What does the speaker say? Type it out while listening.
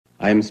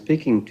I am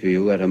speaking to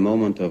you at a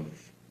moment of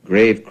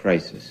grave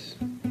crisis.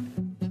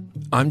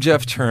 I'm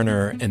Jeff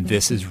Turner, and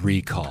this is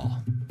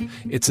Recall.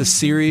 It's a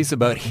series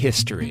about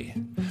history.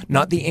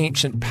 Not the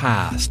ancient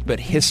past,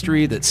 but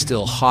history that's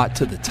still hot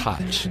to the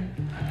touch.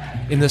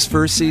 In this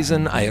first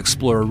season, I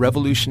explore a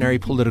revolutionary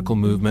political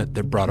movement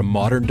that brought a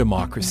modern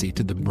democracy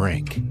to the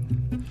brink.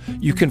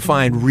 You can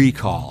find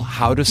Recall,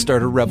 How to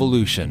Start a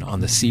Revolution on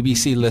the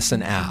CBC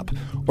Listen app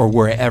or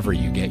wherever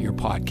you get your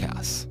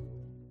podcasts.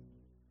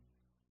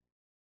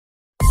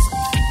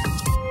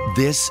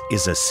 This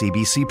is a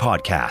CBC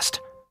podcast.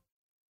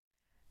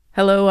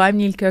 Hello, I'm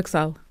Neil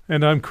Köksal.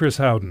 And I'm Chris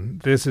Howden.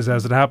 This is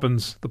As It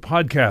Happens, the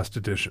podcast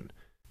edition.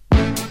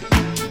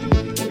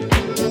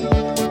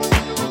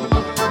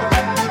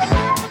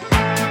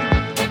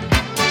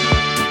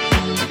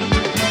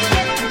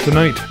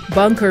 Tonight,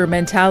 Bunker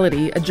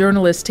mentality. A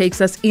journalist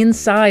takes us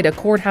inside a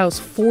courthouse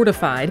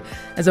fortified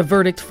as a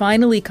verdict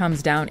finally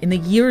comes down in the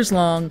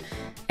years-long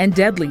and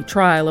deadly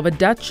trial of a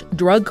Dutch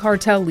drug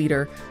cartel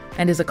leader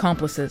and his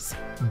accomplices.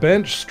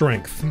 bench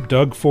strength.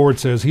 Doug Ford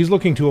says he's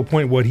looking to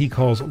appoint what he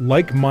calls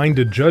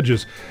like-minded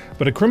judges,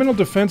 but a criminal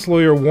defense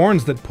lawyer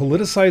warns that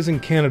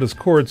politicizing Canada's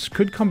courts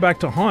could come back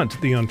to haunt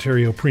the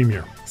Ontario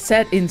Premier.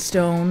 Set in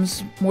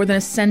stones, more than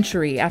a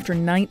century after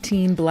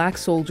 19 black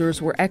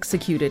soldiers were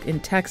executed in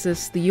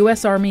Texas, the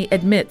U.S. Army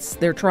admits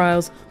their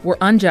trials were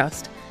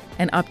unjust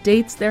and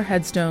updates their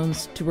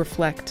headstones to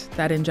reflect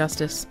that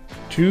injustice.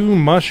 Too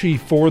mushy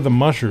for the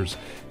mushers.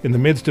 In the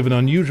midst of an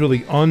unusually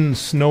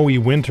unsnowy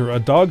winter, a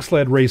dog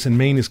sled race in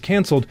Maine is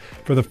cancelled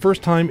for the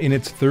first time in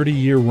its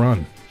 30-year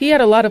run. He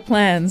had a lot of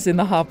plans in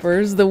the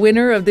hoppers. The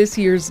winner of this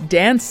year's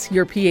Dance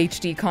Your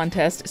PhD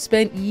contest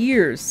spent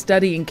years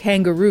studying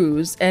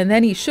kangaroos, and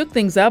then he shook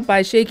things up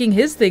by shaking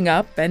his thing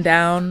up and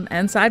down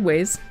and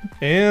sideways.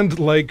 And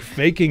like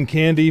faking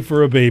candy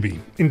for a baby.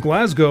 In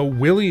Glasgow,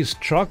 Willie's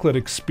chocolate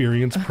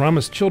experience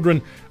promised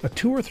children a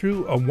tour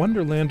through a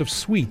wonderland of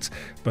sweets,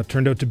 but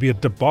turned out to be a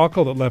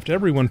debacle that left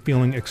everyone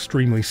feeling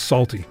extremely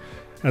salty.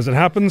 As it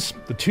happens,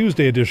 the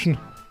Tuesday edition,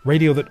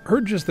 radio that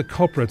urges the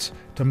culprits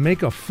to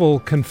make a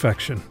full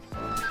confection.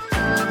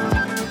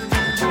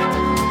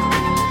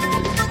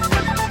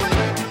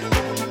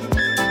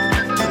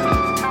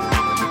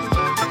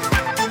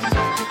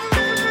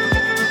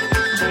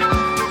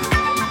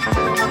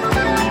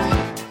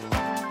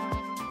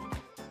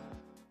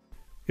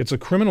 It's a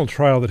criminal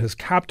trial that has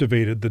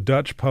captivated the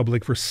Dutch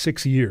public for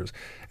 6 years.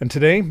 And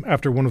today,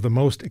 after one of the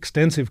most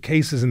extensive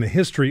cases in the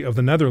history of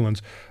the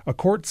Netherlands, a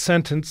court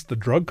sentenced the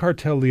drug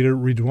cartel leader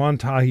Ridwan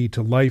Tahi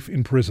to life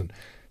in prison.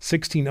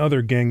 16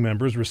 other gang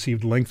members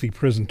received lengthy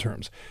prison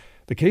terms.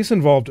 The case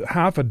involved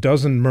half a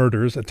dozen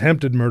murders,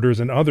 attempted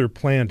murders, and other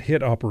planned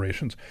hit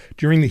operations.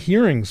 During the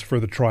hearings for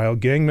the trial,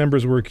 gang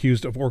members were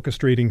accused of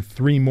orchestrating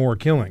 3 more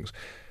killings.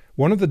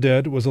 One of the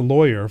dead was a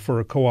lawyer for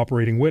a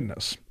cooperating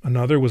witness.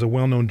 Another was a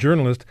well-known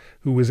journalist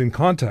who was in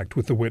contact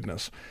with the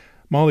witness.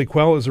 Molly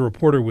Quell is a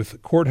reporter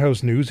with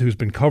Courthouse News who's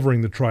been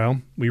covering the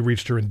trial. We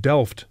reached her in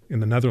Delft in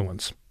the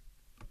Netherlands.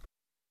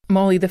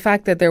 Molly, the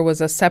fact that there was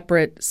a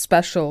separate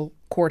special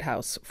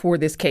courthouse for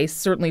this case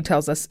certainly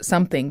tells us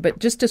something, but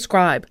just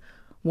describe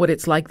what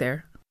it's like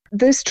there.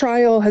 This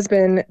trial has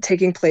been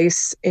taking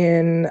place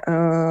in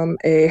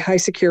a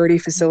high-security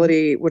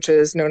facility, which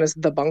is known as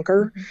the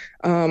Bunker,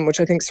 which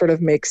I think sort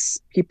of makes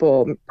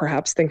people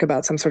perhaps think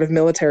about some sort of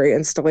military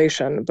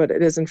installation, but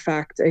it is in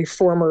fact a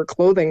former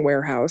clothing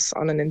warehouse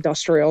on an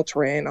industrial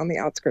terrain on the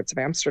outskirts of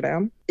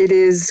Amsterdam. It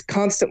is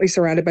constantly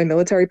surrounded by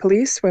military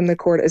police when the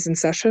court is in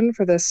session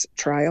for this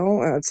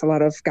trial. It's a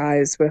lot of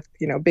guys with,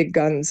 big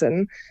guns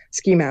and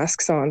ski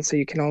masks on, so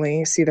you can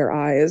only see their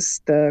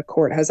eyes. The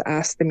court has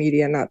asked the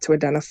media not to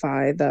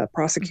identify the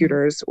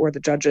prosecutors or the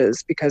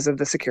judges because of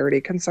the security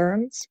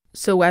concerns.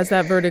 So as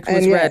that verdict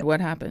was read, what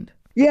happened?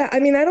 Yeah, I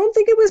don't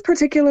think it was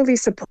particularly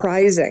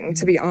surprising,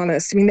 to be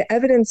honest. The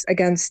evidence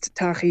against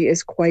Tahi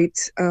is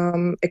quite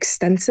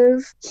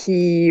extensive.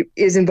 He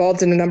is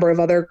involved in a number of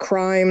other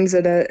crimes.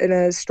 In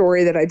a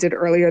story that I did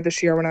earlier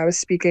this year when I was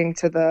speaking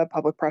to the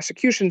Public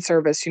Prosecution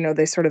Service,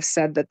 they sort of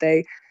said that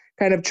they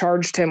kind of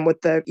charged him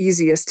with the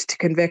easiest to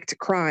convict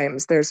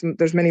crimes. There's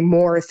many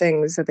more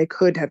things that they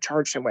could have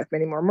charged him with,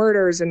 many more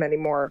murders and many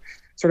more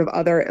sort of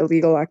other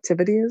illegal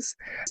activities.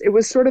 It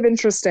was sort of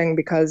interesting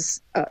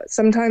because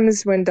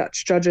sometimes when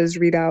Dutch judges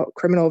read out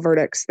criminal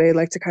verdicts, they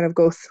like to kind of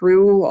go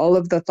through all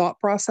of the thought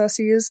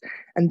processes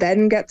and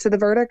then get to the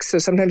verdict. So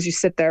sometimes you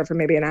sit there for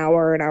maybe an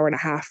hour and a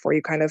half where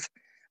you kind of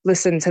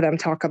listen to them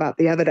talk about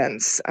the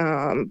evidence.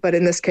 But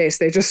in this case,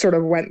 they just sort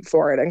of went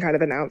for it and kind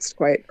of announced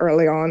quite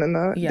early on in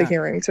the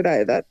hearing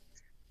today that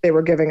they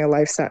were giving a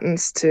life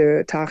sentence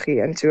to Tahi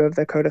and 2 of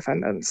the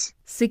co-defendants.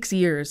 6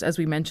 years, as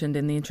we mentioned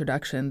in the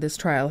introduction, this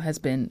trial has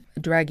been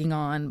dragging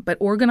on. But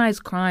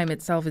organized crime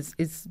itself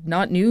is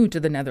not new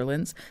to the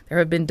Netherlands. There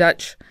have been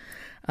Dutch,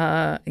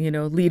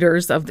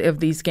 leaders of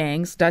these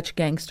gangs, Dutch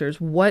gangsters.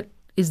 What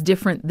is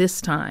different this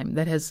time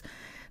that has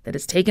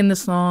taken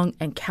this long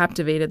and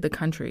captivated the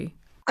country?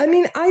 I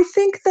mean, I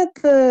think that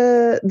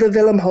the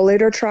Willem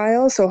Holleder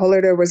trial, so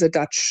Holleder was a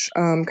Dutch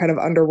kind of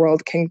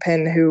underworld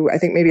kingpin who I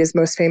think maybe is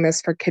most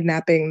famous for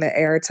kidnapping the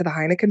heir to the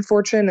Heineken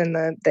fortune in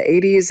the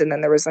 80s. And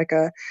then there was like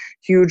a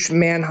huge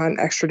manhunt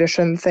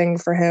extradition thing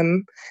for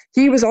him.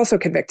 He was also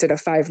convicted of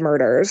 5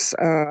 murders.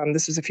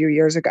 This was a few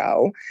years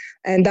ago.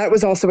 And that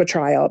was also a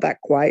trial that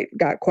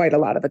got quite a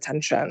lot of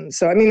attention.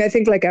 So, I mean, I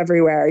think like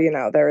everywhere,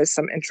 there is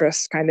some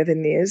interest kind of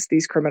in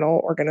these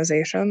criminal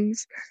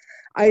organizations.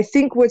 I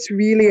think what's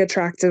really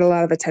attracted a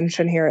lot of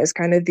attention here is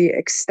kind of the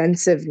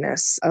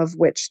extensiveness of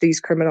which these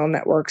criminal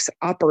networks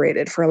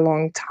operated for a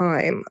long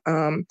time.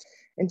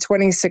 In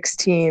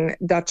 2016,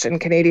 Dutch and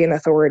Canadian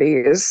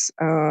authorities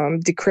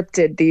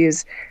decrypted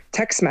these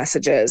text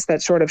messages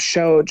that sort of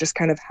showed just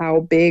kind of how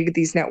big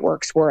these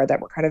networks were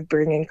that were kind of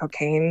bringing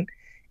cocaine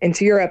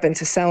into Europe and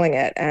to selling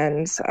it.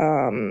 And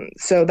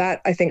so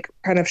that, I think,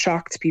 kind of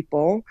shocked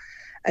people.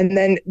 And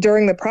then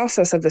during the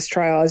process of this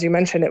trial, as you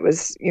mentioned, it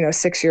was,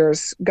 6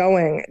 years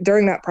going.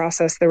 During that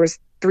process, there was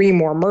 3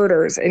 more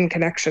murders in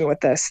connection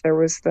with this. There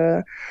was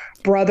the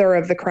brother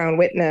of the Crown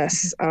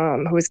witness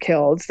who was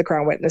killed, the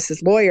Crown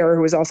witness's lawyer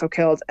who was also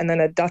killed, and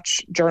then a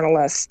Dutch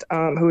journalist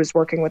who was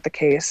working with the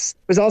case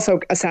was also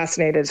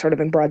assassinated sort of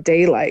in broad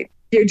daylight.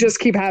 You just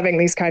keep having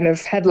these kind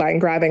of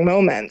headline-grabbing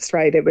moments,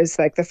 right? It was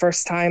like the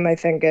first time, I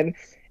think, in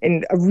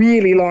a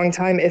really long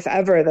time, if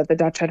ever, that the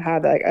Dutch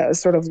had a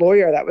sort of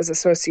lawyer that was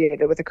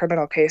associated with a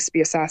criminal case be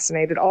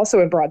assassinated,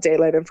 also in broad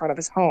daylight in front of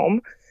his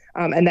home.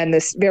 And then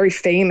this very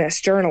famous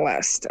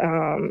journalist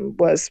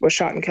was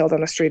shot and killed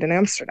on a street in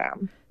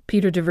Amsterdam.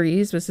 Peter de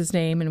Vries was his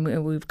name,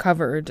 and we've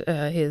covered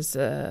his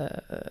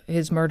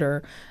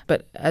murder.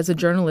 But as a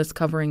journalist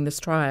covering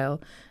this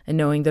trial and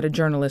knowing that a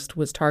journalist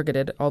was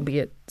targeted,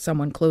 albeit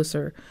someone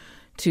closer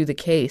to the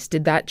case,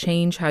 did that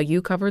change how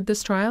you covered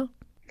this trial?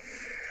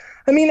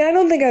 I mean, I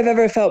don't think I've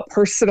ever felt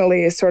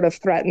personally sort of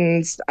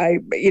threatened. I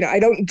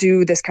don't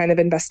do this kind of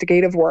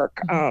investigative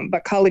work,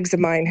 but colleagues of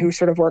mine who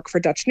sort of work for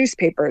Dutch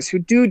newspapers who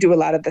do a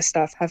lot of this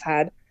stuff have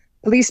had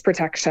police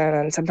protection.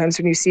 And sometimes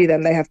when you see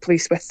them, they have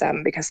police with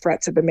them because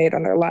threats have been made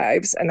on their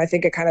lives. And I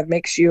think it kind of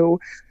makes you,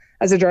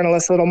 as a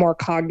journalist, a little more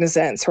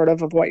cognizant sort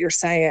of what you're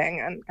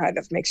saying, and kind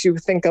of makes you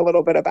think a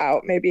little bit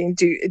about maybe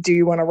do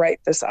you want to write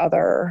this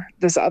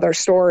other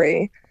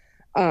story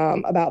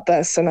about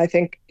this. And I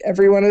think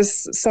everyone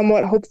is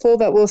somewhat hopeful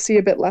that we'll see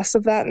a bit less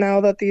of that now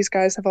that these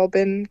guys have all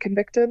been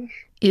convicted.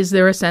 Is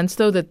there a sense,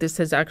 though, that this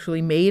has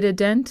actually made a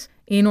dent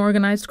in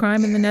organized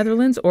crime in the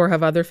Netherlands, or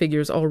have other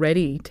figures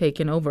already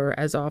taken over,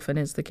 as often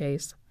is the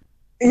case?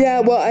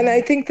 Yeah, well, and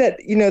I think that,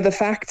 the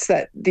fact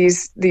that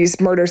these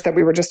murders that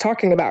we were just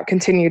talking about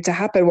continued to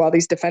happen while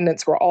these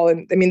defendants were all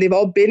they've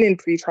all been in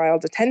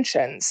pretrial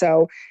detention.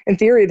 So in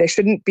theory, they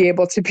shouldn't be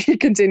able to be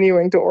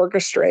continuing to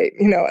orchestrate,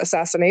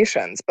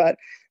 assassinations. But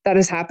that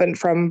has happened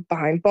from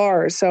behind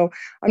bars. So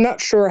I'm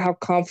not sure how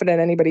confident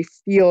anybody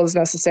feels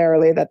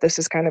necessarily that this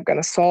is kind of going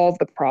to solve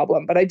the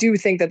problem. But I do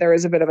think that there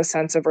is a bit of a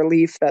sense of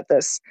relief that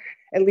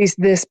at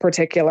least this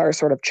particular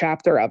sort of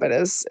chapter of it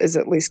is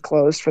at least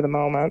closed for the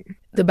moment.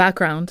 The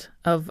background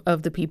of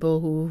the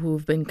people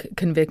who've been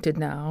convicted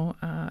now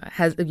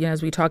has,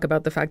 as we talk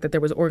about the fact that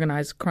there was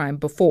organized crime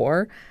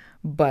before,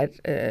 but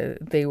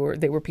they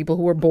were people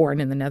who were born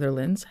in the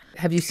Netherlands.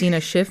 Have you seen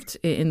a shift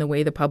in the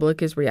way the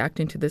public is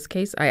reacting to this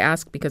case? I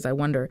ask because I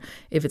wonder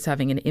if it's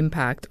having an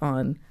impact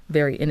on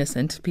very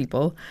innocent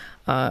people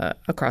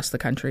across the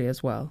country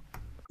as well.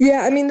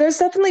 Yeah, I mean, there's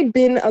definitely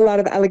been a lot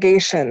of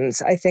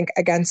allegations, I think,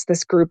 against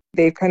this group.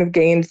 They've kind of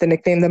gained the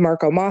nickname the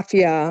Marco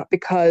Mafia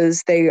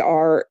because they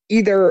are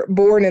either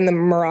born in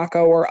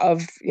Morocco or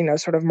of,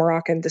 sort of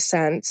Moroccan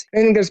descent. I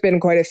think there's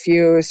been quite a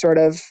few sort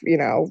of,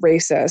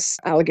 racist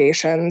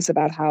allegations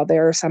about how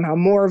they're somehow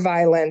more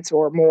violent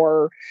or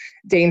more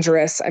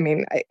dangerous. I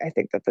mean, I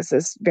think that this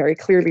is very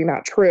clearly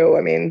not true.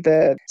 I mean,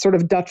 the sort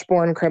of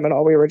Dutch-born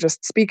criminal we were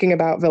just speaking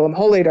about, Willem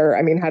Holleder,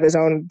 had his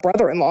own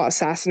brother-in-law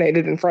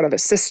assassinated in front of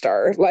his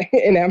sister, like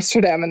in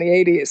Amsterdam in the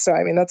 80s. So,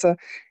 that's a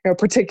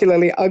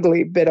particularly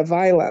ugly bit of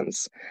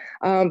violence.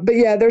 But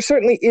yeah, there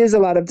certainly is a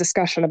lot of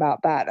discussion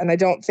about that. And I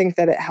don't think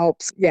that it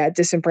helps,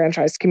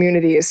 disenfranchised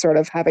communities sort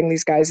of having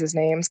these guys'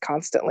 names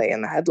constantly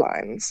in the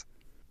headlines.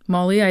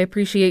 Molly, I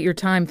appreciate your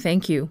time.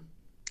 Thank you.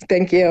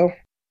 Thank you.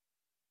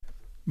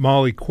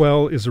 Molly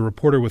Quell is a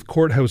reporter with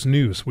Courthouse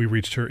News. We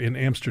reached her in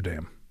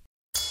Amsterdam.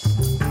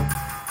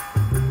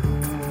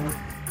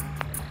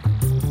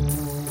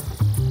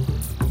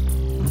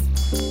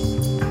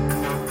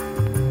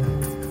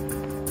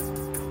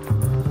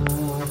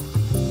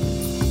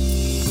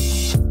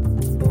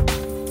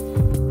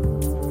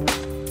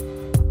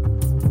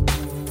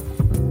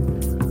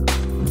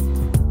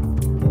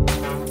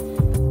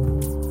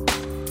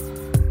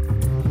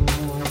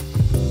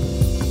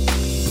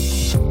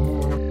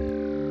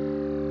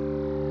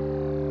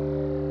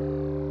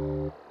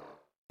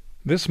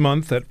 This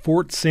month at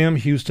Fort Sam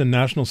Houston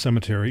National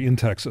Cemetery in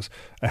Texas,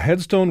 a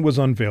headstone was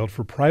unveiled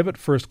for Private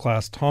First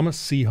Class Thomas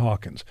C.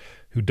 Hawkins,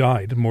 who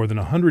died more than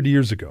 100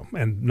 years ago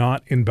and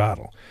not in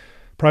battle.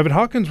 Private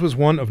Hawkins was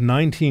one of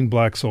 19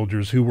 black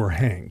soldiers who were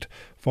hanged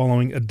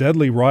following a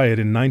deadly riot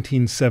in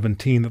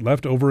 1917 that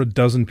left over a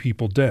dozen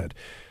people dead.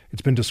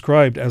 It's been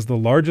described as the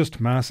largest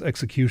mass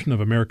execution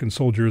of American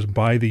soldiers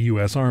by the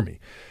U.S. Army.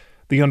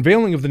 The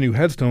unveiling of the new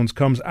headstones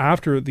comes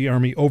after the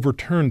Army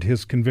overturned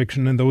his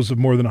conviction and those of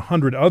more than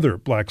 100 other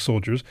black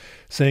soldiers,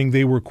 saying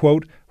they were,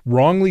 quote,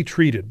 wrongly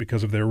treated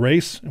because of their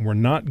race and were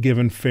not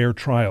given fair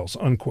trials,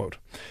 unquote.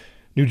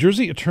 New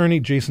Jersey attorney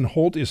Jason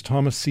Holt is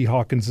Thomas C.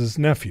 Hawkins'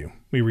 nephew.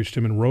 We reached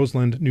him in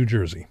Roseland, New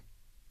Jersey.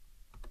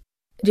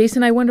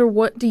 Jason, I wonder,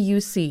 what do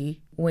you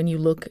see when you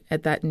look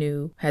at that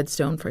new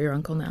headstone for your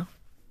uncle now?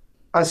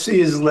 I see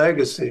his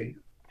legacy,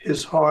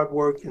 his hard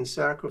work and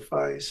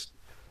sacrifice.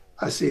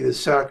 I see the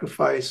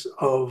sacrifice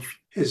of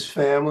his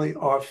family,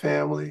 our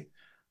family.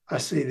 I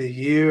see the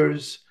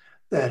years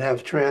that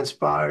have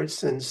transpired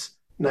since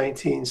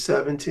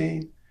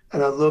 1917.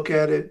 And I look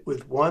at it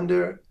with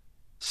wonder,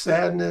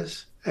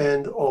 sadness,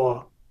 and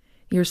awe.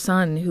 Your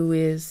son, who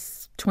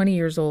is 20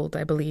 years old,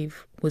 I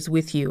believe, was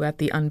with you at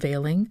the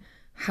unveiling.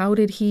 How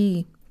did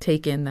he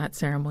take in that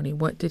ceremony?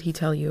 What did he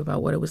tell you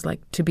about what it was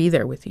like to be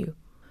there with you?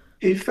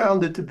 He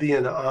found it to be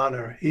an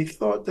honor. He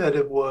thought that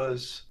it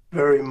was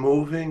very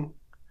moving,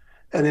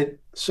 and it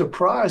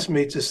surprised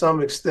me to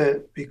some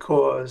extent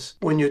because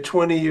when you're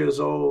 20 years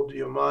old,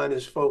 your mind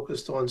is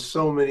focused on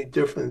so many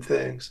different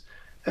things.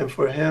 And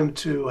for him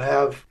to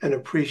have an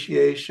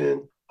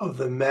appreciation of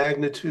the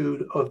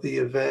magnitude of the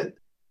event,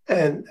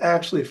 and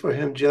actually for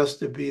him just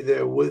to be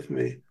there with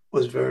me,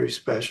 was very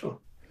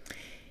special.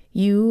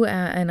 You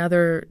and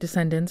other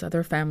descendants,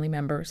 other family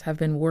members have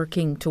been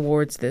working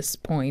towards this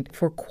point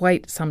for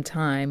quite some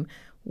time.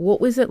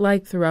 What was it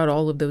like throughout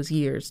all of those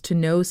years to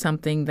know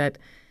something that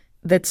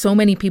so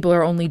many people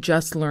are only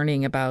just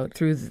learning about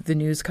through the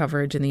news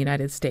coverage in the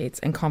United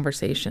States and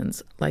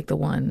conversations like the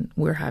one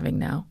we're having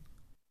now?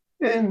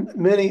 In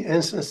many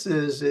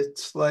instances,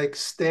 it's like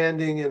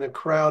standing in a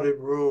crowded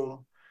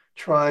room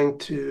trying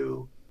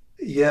to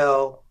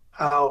yell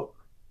out,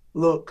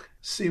 look,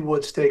 see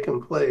what's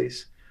taking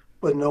place,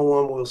 but no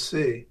one will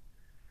see.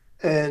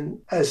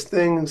 And as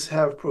things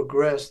have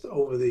progressed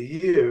over the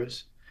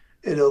years,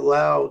 it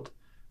allowed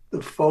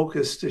the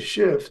focus to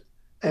shift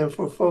and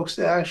for folks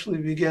to actually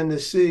begin to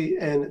see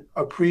and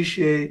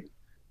appreciate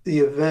the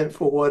event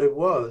for what it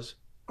was,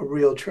 a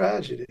real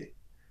tragedy.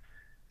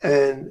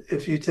 And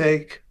if you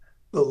take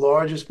the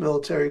largest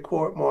military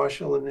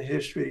court-martial in the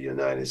history of the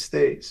United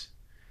States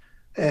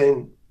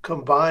and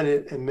combine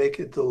it and make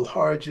it the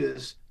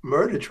largest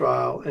murder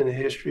trial in the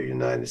history of the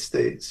United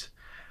States,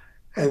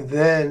 and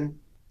then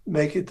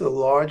make it the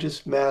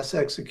largest mass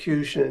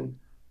execution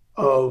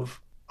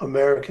of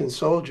American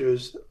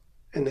soldiers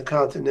in the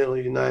continental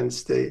United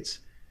States,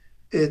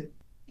 it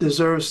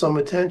deserves some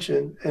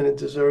attention, and it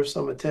deserves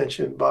some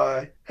attention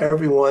by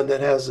everyone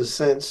that has a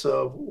sense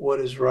of what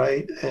is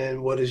right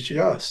and what is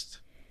just.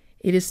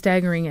 It is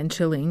staggering and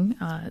chilling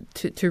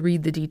to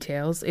read the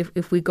details.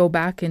 If we go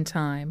back in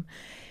time,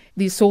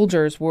 these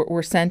soldiers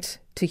were sent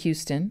to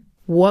Houston.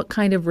 What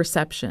kind of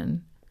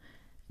reception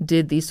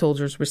did these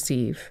soldiers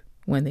receive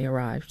when they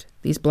arrived,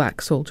 these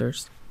black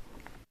soldiers?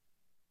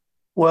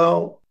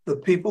 Well, the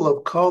people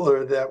of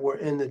color that were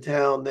in the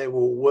town, they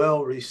were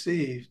well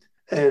received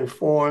and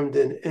formed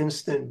an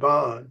instant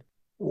bond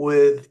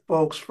with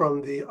folks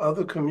from the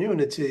other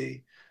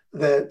community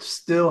that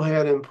still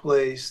had in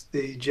place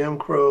the Jim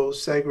Crow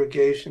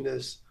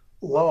segregationist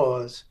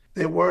laws.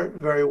 They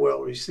weren't very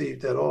well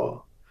received at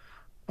all.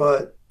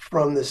 But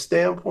from the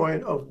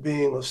standpoint of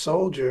being a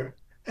soldier,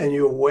 and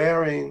you're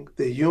wearing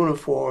the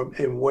uniform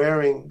and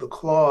wearing the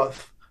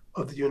cloth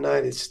of the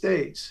United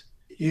States,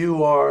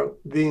 you are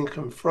being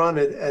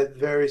confronted at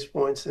various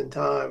points in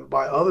time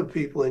by other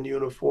people in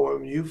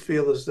uniform. You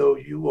feel as though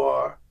you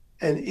are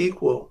an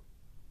equal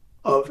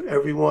of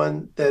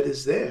everyone that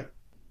is there.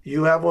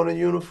 You have on a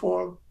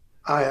uniform,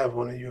 I have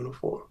on a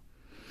uniform.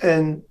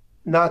 And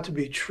not to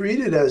be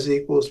treated as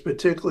equals,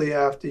 particularly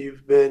after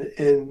you've been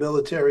in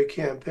military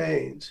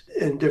campaigns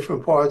in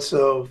different parts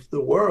of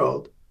the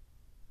world,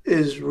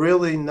 is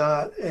really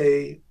not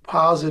a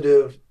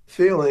positive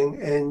feeling,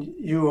 and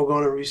you are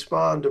going to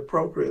respond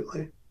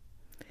appropriately.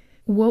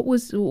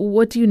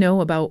 What do you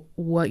know about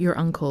what your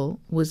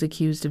uncle was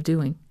accused of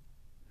doing?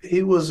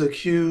 He was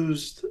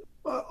accused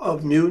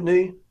of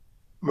mutiny,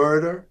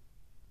 murder,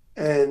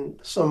 and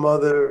some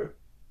other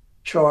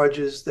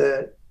charges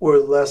that were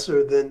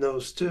lesser than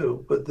those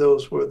two, but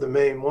those were the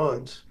main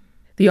ones.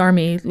 The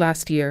Army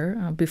last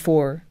year,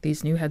 before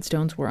these new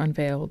headstones were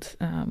unveiled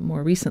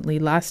more recently,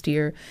 last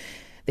year,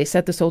 they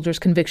set the soldiers'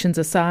 convictions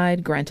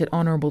aside, granted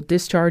honorable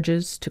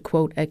discharges to,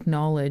 quote,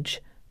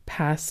 acknowledge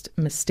past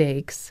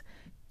mistakes.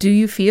 Do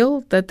you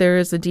feel that there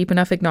is a deep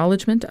enough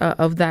acknowledgement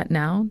of that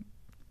now?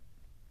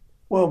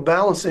 Well,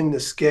 balancing the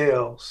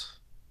scales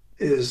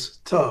is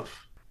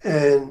tough.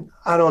 And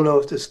I don't know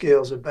if the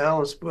scales are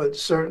balanced, but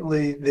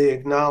certainly the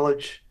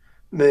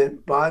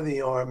acknowledgement by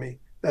the Army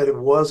that it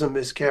was a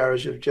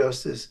miscarriage of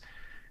justice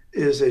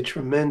is a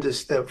tremendous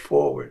step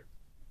forward.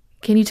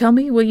 Can you tell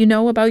me what you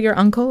know about your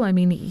uncle? I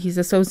mean, he's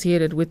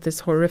associated with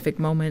this horrific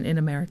moment in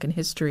American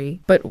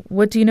history. But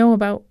what do you know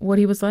about what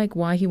he was like,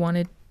 why he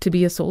wanted to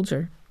be a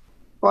soldier?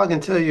 Well, I can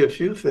tell you a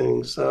few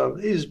things.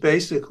 He's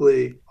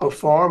basically a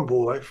farm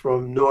boy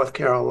from North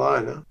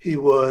Carolina. He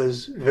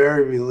was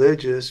very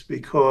religious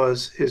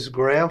because his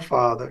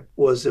grandfather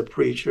was a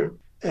preacher,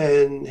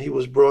 and he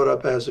was brought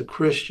up as a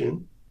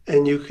Christian.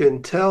 And you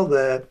can tell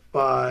that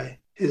by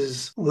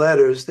his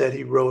letters that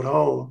he wrote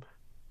home.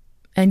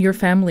 And your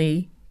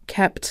family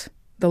kept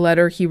the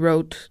letter he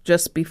wrote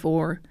just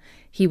before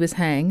he was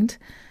hanged.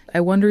 I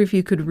wonder if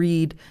you could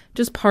read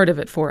just part of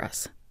it for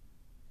us.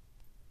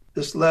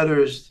 This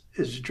letter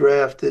is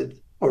drafted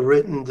or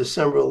written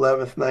December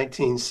 11th,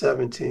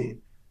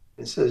 1917.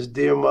 It says,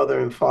 "Dear Mother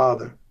and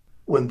Father,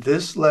 when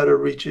this letter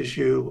reaches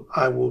you,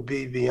 I will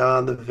be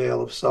beyond the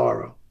veil of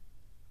sorrow.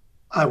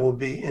 I will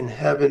be in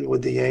heaven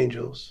with the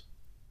angels.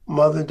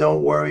 Mother,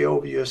 don't worry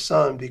over your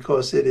son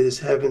because it is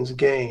heaven's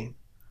gain.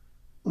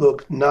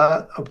 Look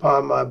not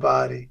upon my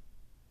body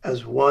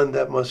as one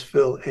that must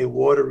fill a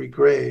watery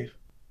grave,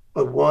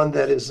 but one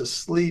that is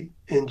asleep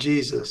in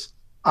Jesus.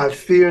 I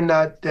fear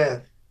not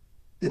death."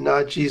 Did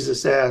not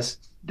Jesus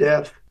ask,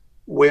 "Death,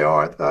 where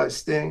art thy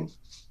sting?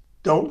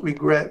 Don't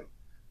regret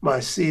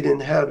my seat in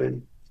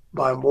heaven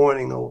by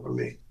mourning over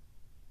me."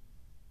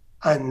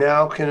 I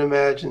now can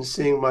imagine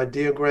seeing my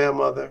dear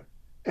grandmother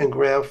and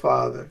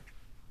grandfather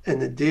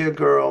and the dear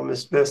girl,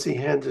 Miss Bessie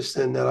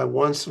Henderson, that I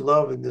once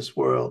loved in this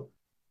world,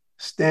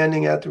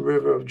 standing at the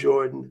river of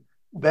Jordan,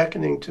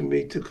 beckoning to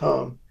me to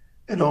come.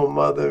 And oh,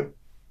 Mother,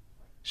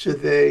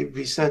 should they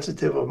be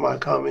sensitive of my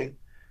coming,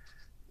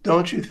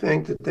 don't you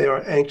think that they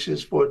are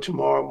anxious for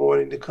tomorrow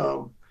morning to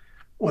come,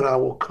 when I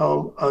will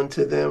come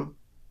unto them?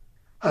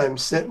 I am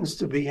sentenced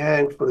to be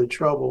hanged for the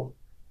trouble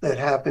that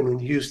happened in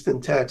Houston,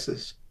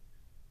 Texas,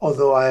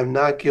 although I am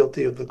not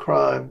guilty of the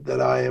crime that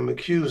I am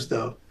accused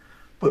of.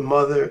 But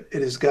Mother,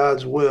 it is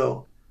God's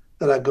will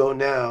that I go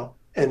now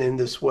and in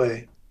this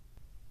way.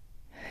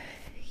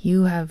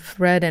 You have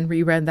read and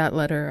reread that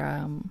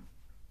letter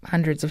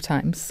hundreds of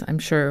times, I'm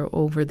sure,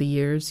 over the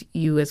years.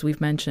 You, as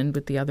we've mentioned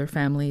with the other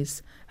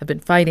families, have been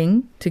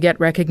fighting to get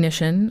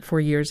recognition for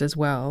years as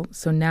well.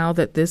 So now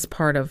that this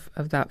part of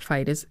that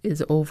fight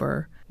is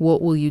over,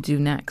 what will you do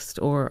next?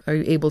 Or are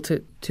you able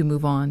to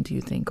move on, do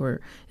you think?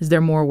 Or is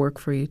there more work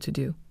for you to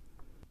do?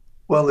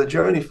 Well, the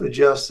journey for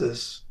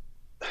justice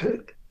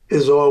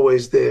is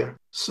always there.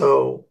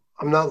 So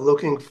I'm not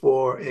looking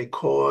for a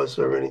cause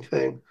or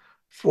anything.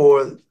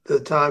 For the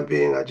time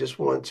being, I just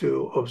want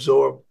to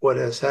absorb what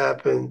has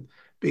happened,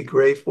 be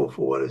grateful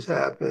for what has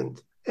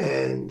happened,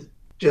 and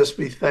just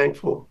be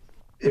thankful.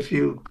 If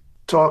you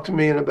talk to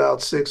me in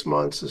about 6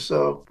 months or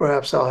so,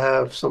 perhaps I'll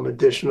have some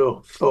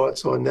additional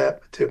thoughts on that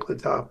particular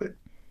topic.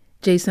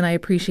 Jason, I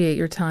appreciate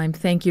your time.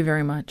 Thank you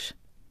very much.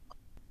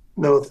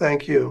 No,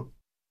 thank you.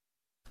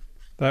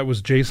 That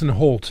was Jason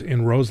Holt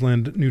in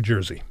Roseland, New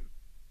Jersey.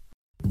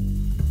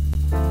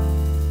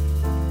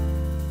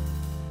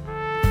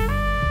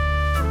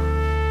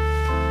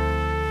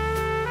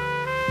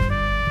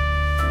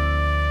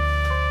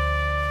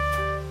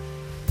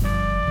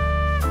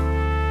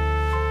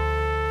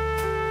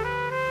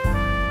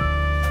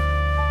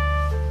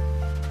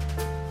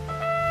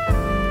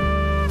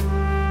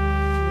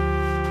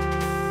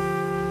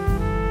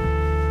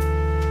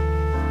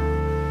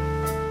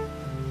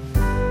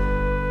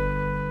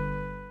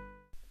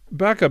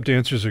 Backup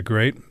dancers are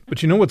great,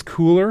 but you know what's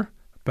cooler?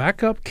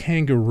 Backup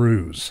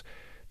kangaroos.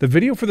 The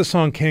video for the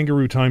song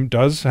Kangaroo Time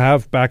does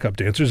have backup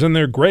dancers, and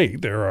they're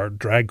great. There are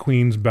drag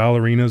queens,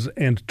 ballerinas,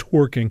 and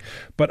twerking.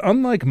 But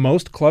unlike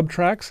most club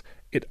tracks,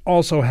 it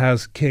also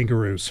has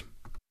kangaroos.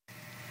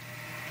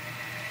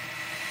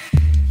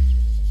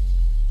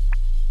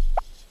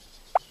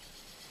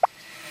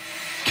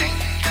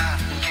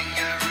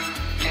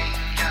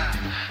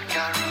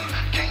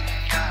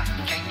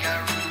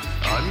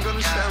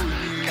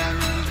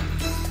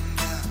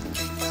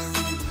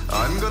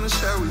 I'm gonna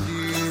share with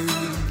you.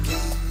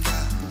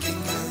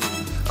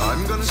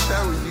 I'm gonna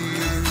share with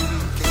you.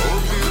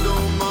 Hope you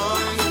don't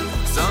mind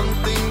some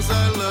things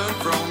I learned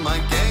from my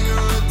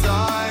kangaroo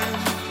time.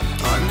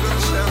 I'm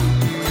gonna share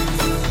with you.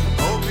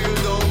 Hope you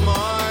don't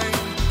mind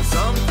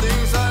some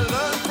things I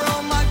learned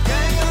from my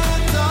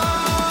kangaroo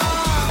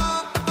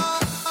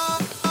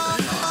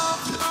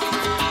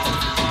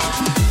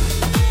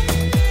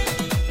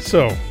time.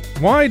 So,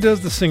 why does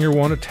the singer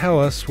want to tell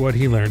us what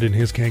he learned in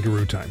his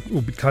kangaroo time?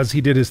 Well, because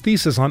he did his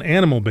thesis on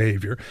animal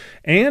behavior,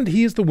 and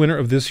he is the winner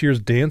of this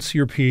year's Dance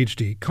Your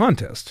PhD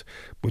contest,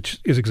 which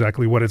is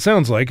exactly what it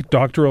sounds like,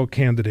 doctoral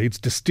candidates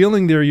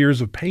distilling their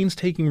years of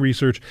painstaking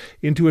research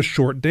into a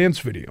short dance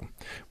video.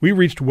 We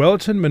reached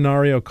Welliton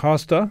Menario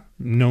Costa,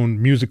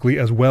 known musically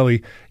as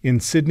Welly, in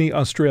Sydney,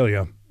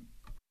 Australia.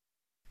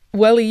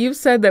 Welly, you've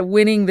said that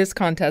winning this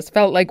contest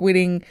felt like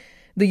winning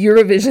the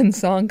Eurovision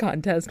Song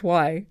Contest.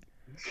 Why?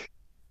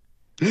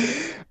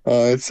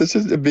 It's such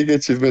a big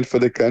achievement for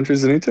the country.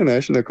 It's an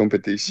international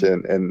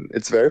competition, and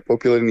it's very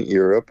popular in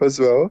Europe as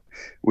well.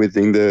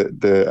 Within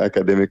the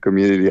academic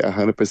community,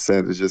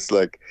 100% is just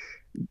like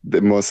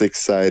the most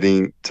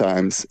exciting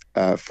times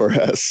for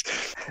us.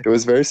 It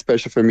was very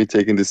special for me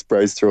taking this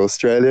prize to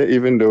Australia,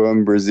 even though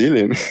I'm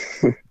Brazilian.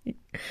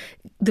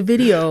 The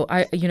video,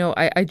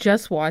 I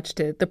just watched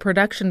it. The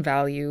production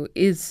value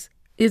is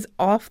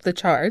off the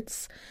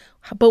charts.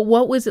 But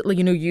what was it like?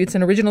 It's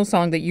an original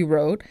song that you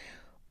wrote.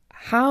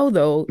 How,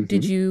 though,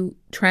 did you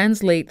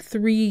translate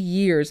 3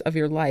 years of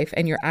your life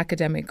and your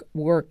academic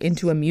work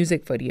into a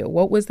music video?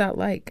 What was that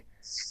like?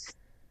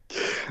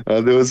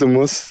 There was the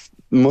most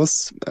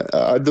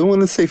I don't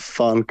want to say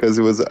fun, because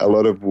it was a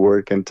lot of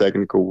work and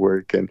technical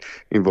work and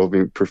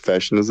involving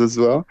professionals as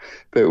well,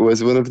 but it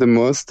was one of the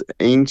most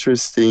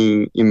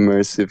interesting,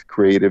 immersive,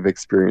 creative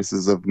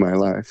experiences of my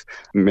life.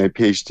 My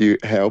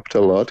PhD helped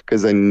a lot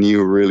because I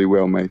knew really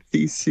well my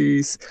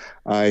thesis.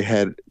 I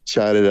had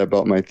chatted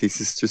about my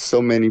thesis to so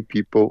many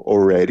people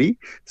already,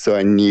 so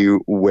I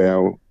knew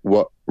well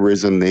what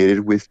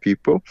resonated with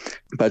people.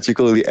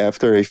 Particularly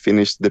after I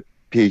finished the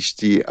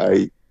PhD,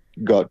 I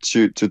got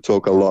to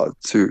talk a lot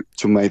to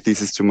my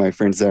thesis to my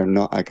friends that are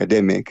not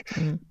academic,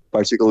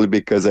 particularly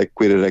because I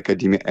quitted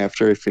academia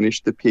after I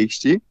finished the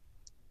PhD.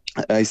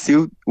 I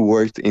still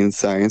worked in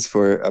science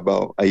for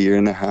about a year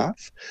and a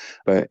half,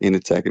 but in the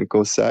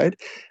technical side.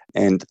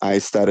 And I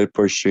started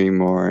pursuing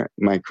more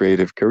my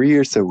creative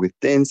career. So with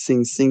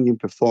dancing, singing,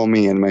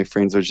 performing, and my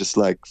friends were just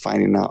like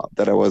finding out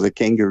that I was a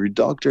kangaroo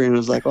doctor. And I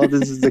was like, oh,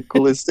 this is the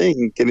coolest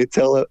thing. Can you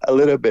tell a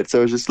little bit? So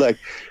I was just like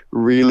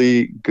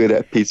really good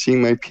at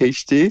pitching my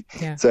PhD.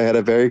 Yeah. So I had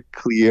a very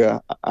clear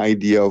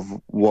idea of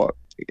what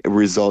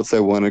results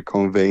I want to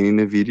convey in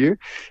the video.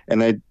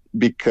 And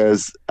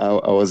because I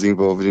was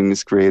involved in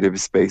this creative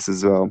space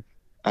as well,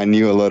 I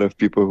knew a lot of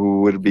people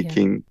who would be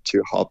keen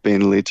to hop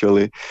in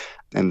literally.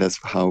 And that's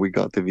how we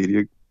got the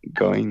video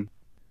going.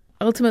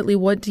 Ultimately,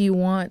 what do you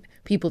want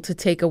people to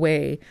take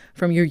away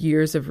from your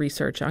years of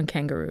research on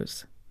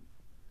kangaroos?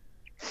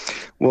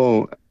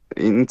 Well,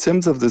 in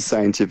terms of the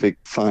scientific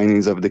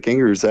findings of the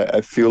kangaroos,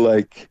 I feel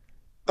like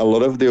a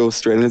lot of the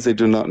Australians, they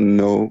do not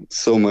know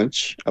so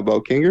much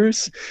about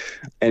kangaroos.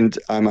 And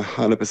I'm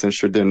 100%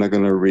 sure they're not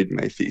going to read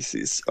my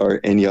thesis or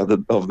any other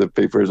of the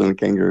papers on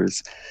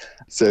kangaroos.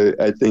 So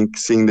I think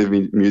seeing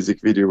the music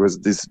video was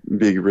this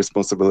big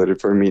responsibility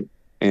for me.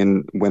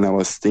 And when I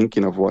was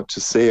thinking of what to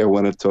say, I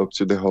want to talk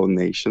to the whole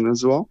nation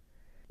as well.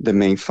 The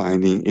main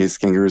finding is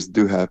kangaroos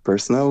do have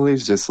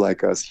personalities just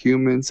like us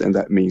humans, and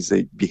that means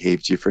they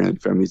behave differently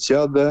from each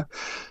other.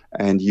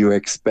 And you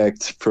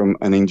expect from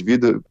an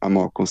individual a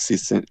more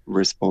consistent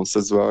response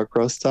as well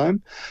across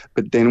time.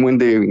 But then when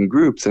they're in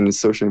groups and in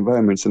social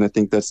environments, and I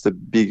think that's the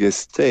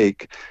biggest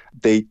take,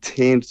 they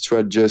tend to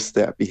adjust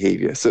that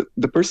behavior. So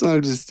the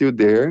personality is still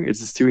there,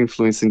 it's still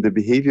influencing the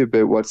behavior,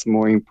 but what's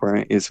more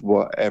important is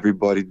what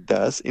everybody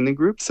does in a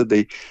group. So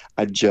they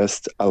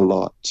adjust a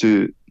lot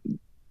to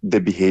the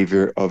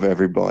behavior of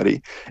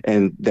everybody,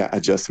 and that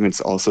adjustment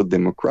is also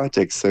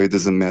democratic. So it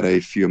doesn't matter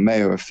if you're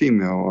male or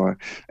female, or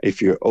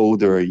if you're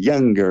older or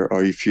younger,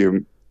 or if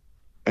you're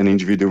an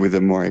individual with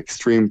a more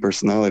extreme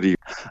personality,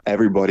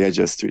 everybody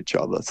adjusts to each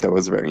other. So it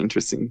was very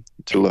interesting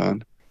to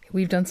learn.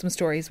 We've done some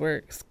stories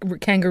where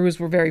kangaroos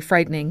were very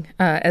frightening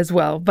as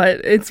well,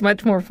 but it's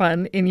much more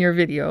fun in your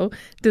video.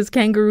 Does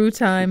kangaroo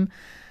time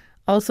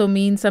also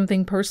mean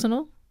something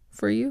personal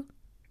for you?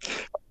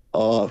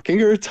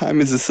 Kangaroo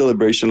time is a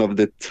celebration of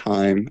the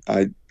time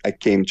I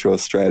came to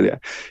Australia.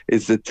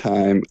 It's the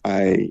time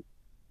I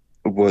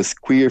was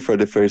queer for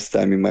the first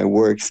time in my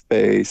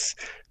workspace,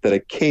 that I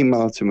came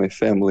out to my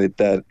family,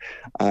 that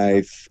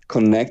I've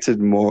connected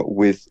more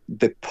with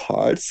the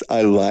parts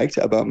I liked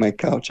about my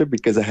culture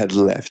because I had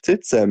left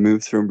it. So I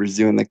moved from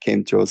Brazil and I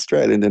came to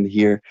Australia, and then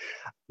here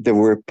there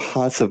were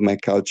parts of my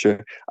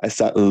culture I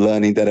started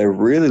learning that I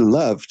really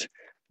loved,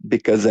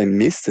 because I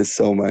missed it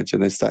so much,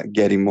 and I started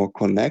getting more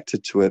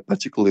connected to it,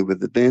 particularly with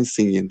the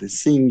dancing and the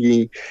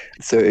singing.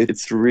 So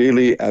it's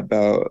really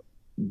about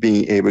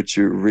being able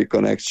to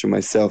reconnect to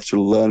myself,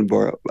 to learn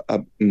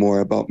more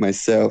about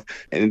myself.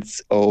 And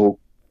it's all,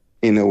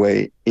 in a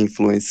way,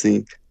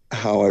 influencing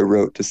how I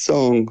wrote the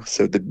song.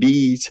 So the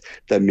beat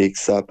that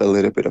makes up a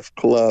little bit of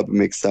club,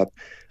 makes up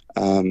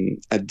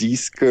a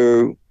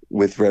disco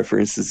with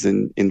references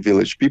in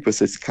Village People.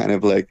 So it's kind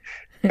of like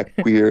a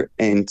queer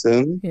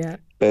anthem. Yeah.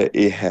 But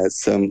it has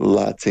some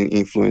Latin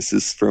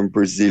influences from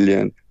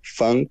Brazilian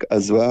funk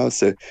as well.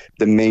 So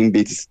the main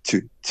beat is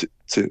tu, tu,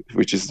 tu,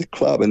 which is the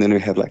club. And then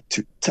we have like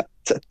tu, ta,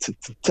 ta, ta,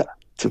 ta, ta,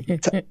 tu,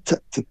 ta, ta,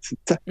 ta,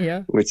 ta,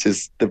 ta, which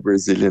is the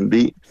Brazilian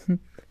beat.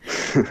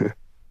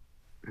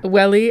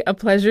 Welly, a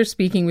pleasure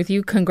speaking with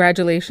you.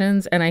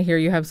 Congratulations. And I hear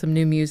you have some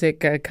new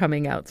music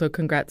coming out. So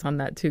congrats on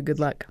that too. Good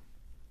luck.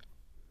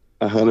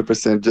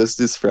 100%, just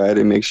this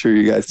Friday. Make sure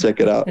you guys check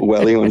it out.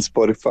 Welly on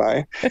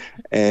Spotify,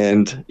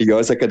 and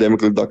Yours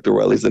Academically Dr.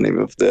 Welly is the name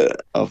of the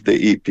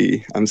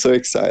EP. I'm so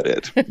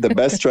excited. The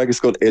best track is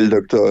called El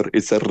Doctor.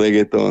 It's a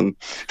reggaeton.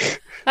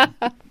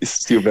 It's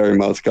still very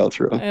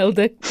multicultural.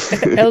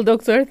 El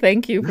Doctor,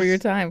 thank you for your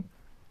time.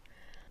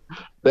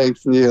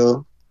 Thanks,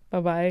 Neil.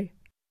 Bye-bye.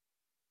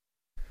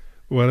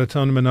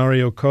 Wellington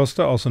Minario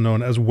Costa, also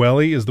known as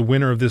Welly, is the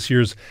winner of this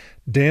year's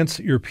Dance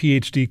Your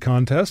PhD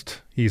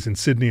contest. He's in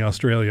Sydney,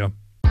 Australia.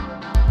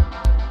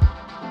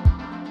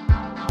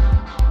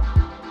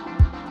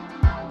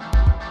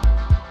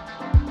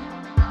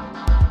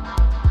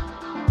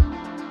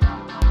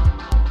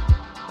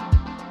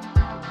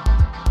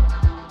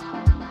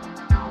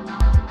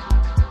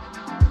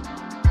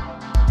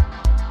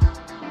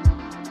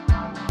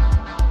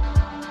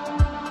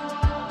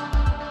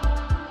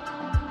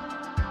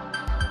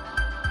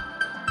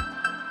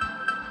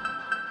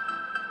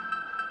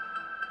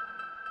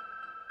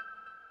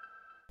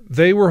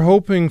 They were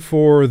hoping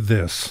for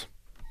this.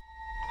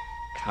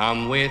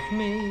 Come with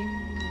me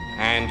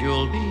and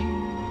you'll be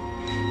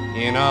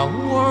in a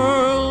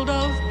world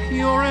of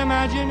pure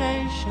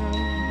imagination.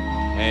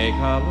 Take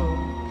a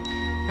look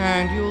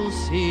and you'll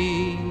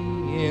see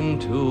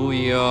into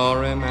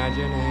your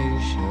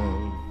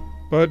imagination.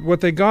 But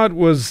what they got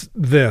was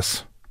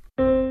this.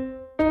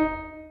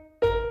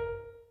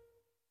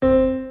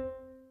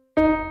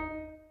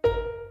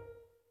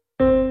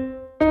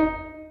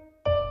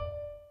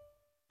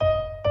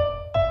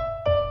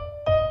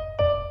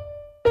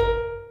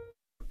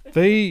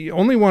 They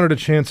only wanted a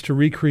chance to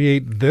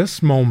recreate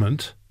this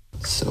moment.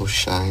 So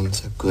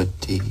shines a good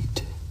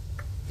deed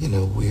in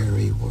a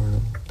weary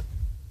world.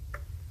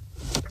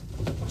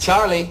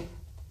 Charlie,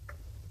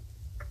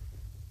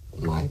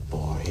 my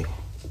boy,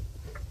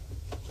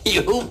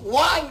 you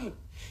won!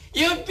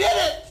 You did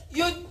it!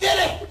 You did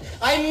it!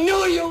 I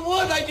knew you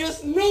would! I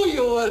just knew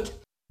you would!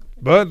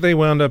 But they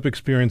wound up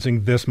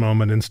experiencing this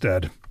moment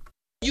instead.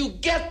 You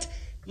get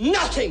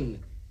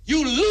nothing!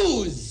 You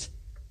lose!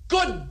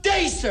 Good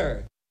day,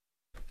 sir!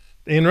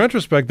 In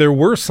retrospect, there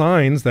were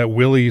signs that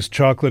Willy's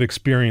chocolate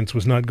experience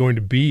was not going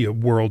to be a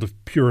world of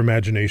pure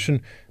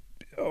imagination.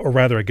 Or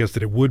rather, I guess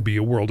that it would be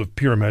a world of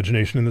pure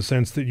imagination in the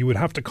sense that you would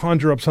have to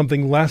conjure up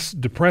something less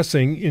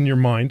depressing in your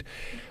mind.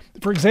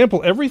 For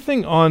example,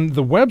 everything on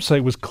the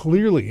website was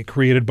clearly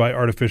created by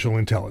artificial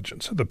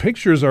intelligence. The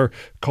pictures are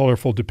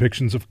colorful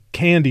depictions of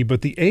candy,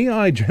 but the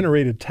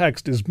AI-generated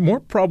text is more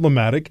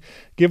problematic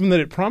given that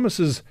it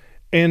promises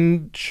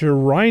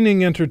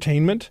enshrining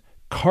entertainment,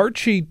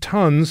 Karchi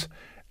tons,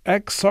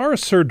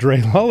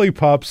 Exarcerdre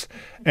lollipops,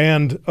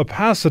 and a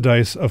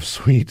pasadise of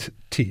sweet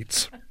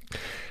teats.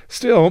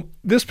 Still,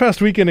 this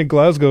past weekend in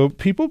Glasgow,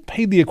 people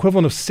paid the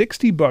equivalent of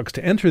 $60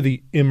 to enter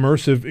the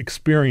immersive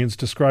experience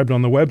described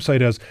on the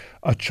website as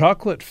a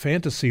chocolate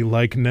fantasy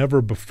like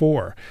never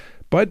before,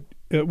 but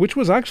which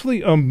was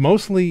actually a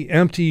mostly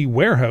empty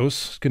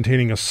warehouse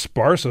containing a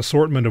sparse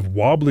assortment of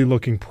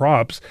wobbly-looking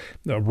props,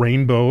 a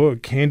rainbow, a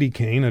candy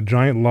cane, a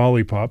giant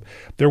lollipop.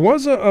 There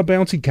was a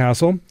bouncy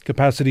castle,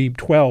 capacity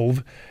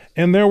 12,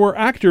 and there were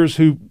actors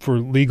who, for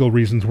legal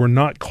reasons, were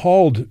not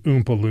called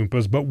Oompa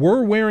Loompas, but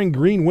were wearing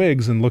green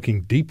wigs and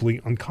looking deeply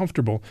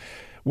uncomfortable.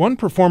 One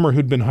performer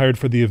who'd been hired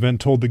for the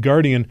event told The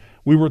Guardian,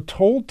 "We were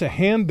told to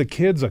hand the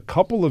kids a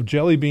couple of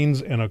jelly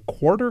beans and a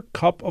quarter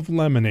cup of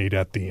lemonade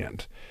at the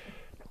end."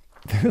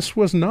 This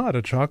was not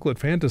a chocolate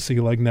fantasy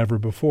like never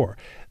before.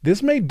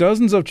 This made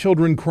dozens of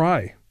children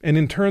cry, and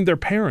in turn their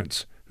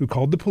parents, who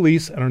called the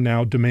police and are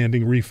now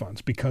demanding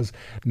refunds because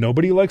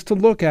nobody likes to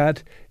look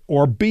at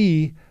or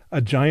be a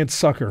giant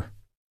sucker.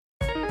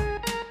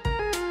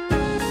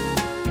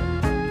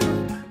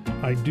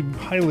 I do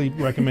highly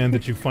recommend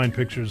that you find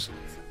pictures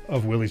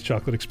of Willy's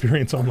chocolate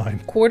experience online.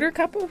 Quarter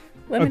cup of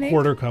lemonade? A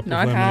quarter cup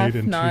not of lemonade half,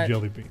 and not... 2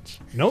 jelly beans.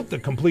 Note the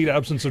complete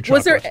absence of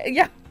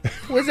chocolate.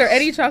 Was there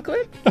any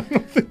chocolate? I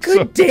don't think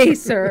Good so. day,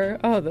 sir.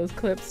 Oh, those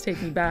clips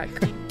take me back.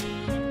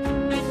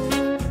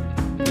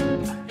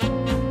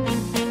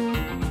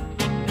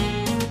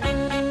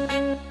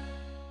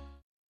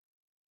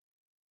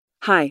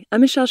 Hi,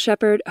 I'm Michelle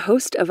Shepard,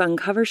 host of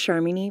Uncover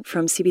Sharmini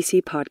from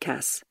CBC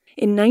Podcasts.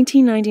 In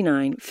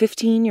 1999,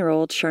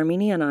 15-year-old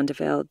Sharmini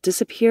Anandavale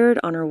disappeared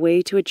on her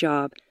way to a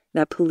job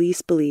that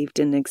police believed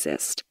didn't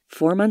exist.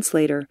 4 months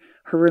later,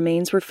 her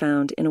remains were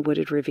found in a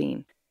wooded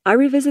ravine. I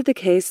revisit the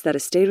case that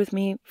has stayed with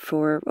me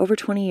for over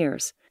 20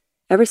 years,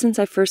 ever since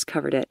I first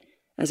covered it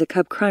as a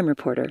cub crime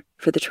reporter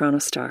for the Toronto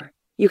Star.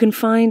 You can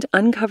find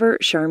Uncover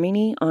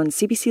Sharmini on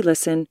CBC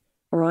Listen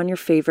or on your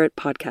favorite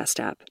podcast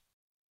app.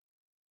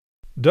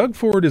 Doug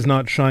Ford is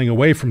not shying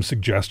away from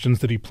suggestions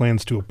that he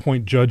plans to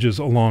appoint judges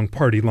along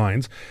party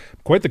lines.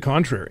 Quite the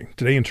contrary.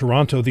 Today in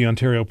Toronto, the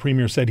Ontario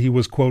Premier said he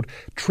was, quote,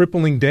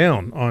 tripling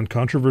down on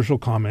controversial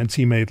comments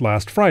he made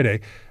last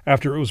Friday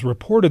after it was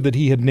reported that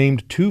he had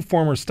named 2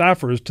 former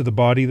staffers to the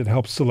body that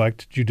helps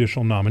select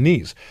judicial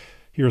nominees.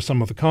 Here are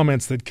some of the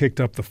comments that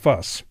kicked up the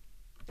fuss.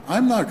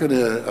 I'm not going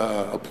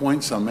to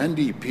appoint some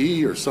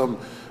NDP or some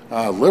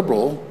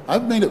Liberal.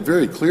 I've made it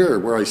very clear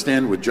where I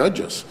stand with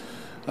judges.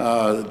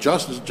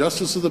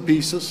 Justice of the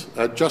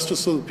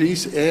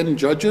peace and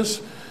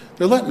judges,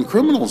 they're letting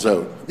criminals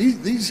out.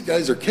 These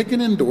guys are kicking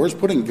in doors,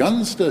 putting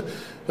guns to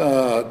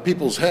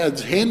people's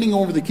heads, handing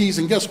over the keys,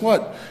 and guess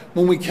what?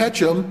 When we catch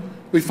them,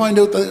 we find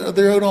out that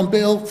they're out on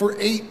bail for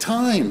 8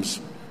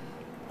 times.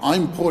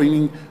 I'm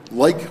pointing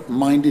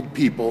like-minded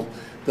people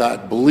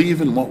that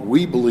believe in what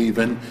we believe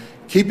in,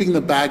 keeping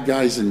the bad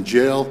guys in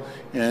jail,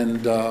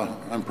 and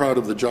I'm proud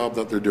of the job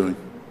that they're doing.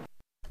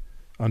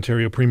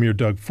 Ontario Premier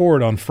Doug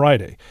Ford on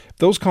Friday.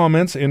 Those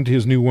comments, and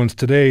his new ones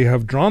today,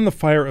 have drawn the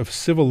fire of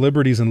civil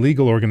liberties and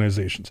legal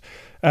organizations.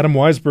 Adam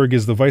Weisberg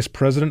is the vice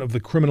president of the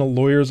Criminal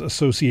Lawyers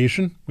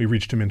Association. We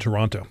reached him in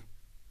Toronto.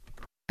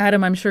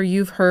 Adam, I'm sure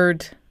you've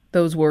heard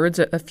those words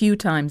a few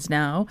times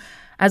now.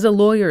 As a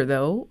lawyer,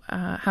 though,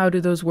 how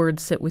do those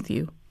words sit with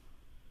you?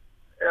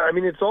 I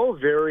mean, it's all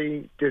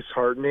very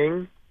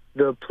disheartening,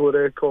 the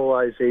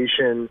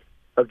politicalization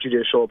of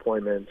judicial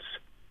appointments.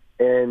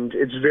 And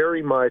it's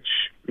very much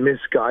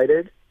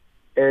misguided,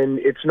 and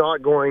it's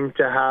not going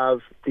to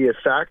have the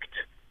effect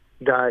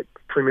that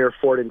Premier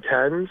Ford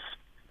intends.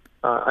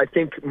 I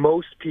think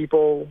most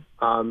people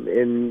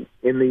in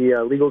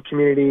the legal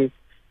community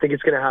think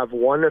it's going to have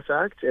one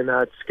effect, and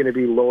that's going to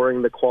be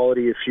lowering the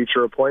quality of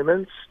future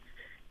appointments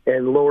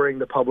and lowering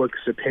the public's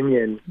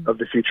opinion of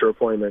the future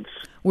appointments.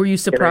 Were you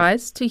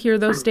surprised to hear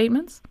those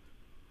statements?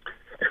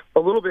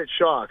 A little bit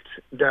shocked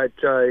that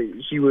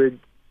he would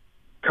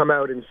come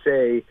out and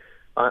say,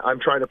 I'm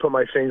trying to put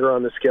my finger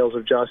on the scales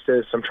of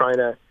justice. I'm trying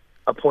to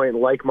appoint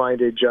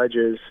like-minded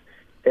judges.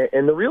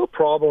 And the real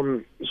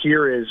problem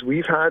here is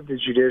we've had the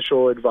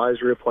Judicial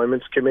Advisory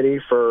Appointments Committee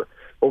for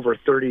over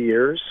 30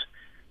 years,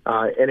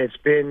 and it's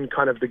been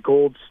kind of the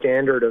gold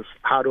standard of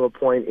how to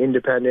appoint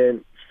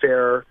independent,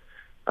 fair,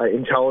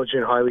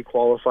 intelligent, highly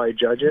qualified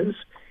judges.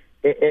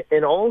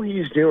 And all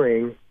he's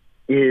doing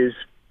is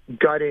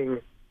gutting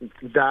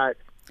that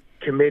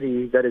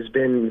committee that has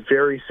been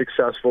very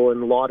successful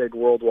and lauded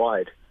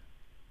worldwide.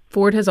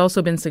 Ford has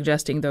also been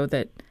suggesting, though,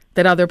 that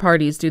other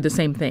parties do the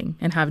same thing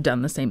and have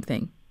done the same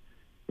thing.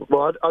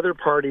 Well, other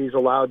parties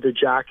allowed the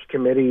JAC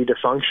committee to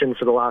function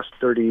for the last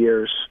 30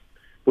 years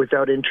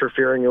without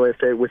interfering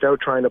with it, without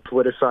trying to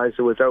politicize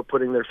it, without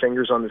putting their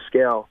fingers on the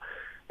scale.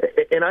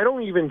 And I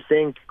don't even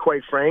think,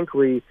 quite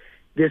frankly,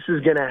 this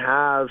is going to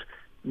have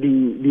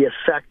the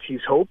effect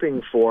he's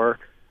hoping for,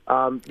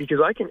 because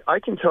I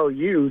can tell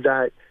you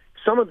that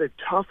some of the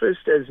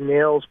toughest as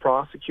nails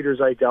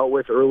prosecutors I dealt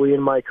with early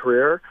in my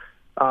career,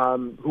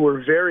 who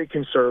were very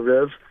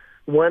conservative,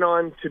 went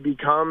on to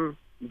become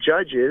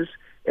judges,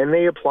 and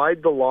they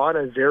applied the law in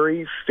a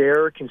very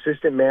fair,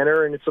 consistent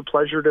manner, and it's a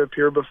pleasure to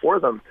appear before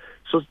them.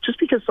 So just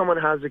because someone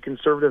has a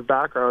conservative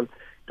background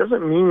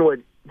doesn't mean what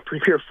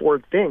Premier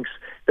Ford thinks,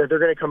 that they're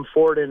going to come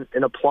forward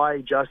and apply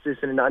justice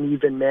in an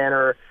uneven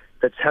manner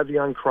that's heavy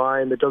on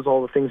crime, that does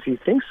all the things he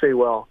thinks they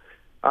will.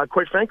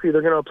 Quite frankly,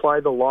 they're going to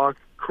apply the law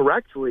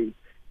correctly.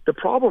 The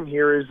problem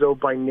here is, though,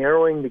 by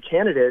narrowing the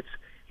candidates,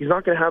 he's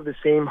not going to have the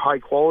same high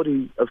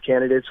quality of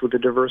candidates with a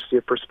diversity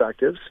of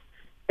perspectives.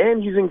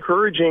 And he's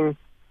encouraging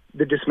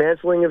the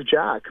dismantling of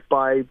JAC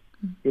by,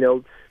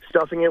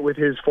 stuffing it with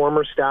his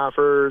former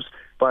staffers,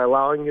 by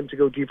allowing him to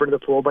go deeper into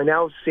the pool, by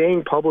now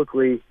saying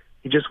publicly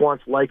he just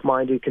wants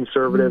like-minded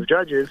conservative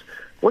judges.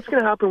 What's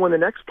going to happen when the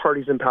next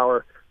party's in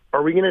power?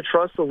 Are we going to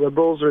trust the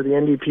Liberals or the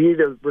NDP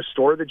to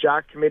restore the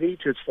JAC committee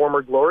to its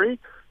former glory?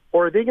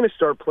 Or are they going to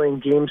start playing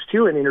games,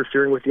 too, and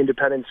interfering with the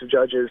independence of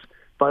judges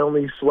by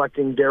only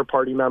selecting their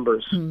party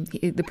members?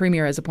 The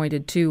Premier has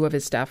appointed two of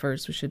his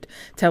staffers. We should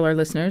tell our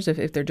listeners,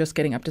 if they're just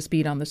getting up to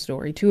speed on the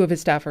story, two of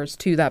his staffers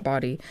to that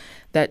body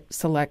that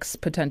selects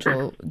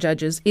potential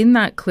judges. In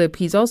that clip,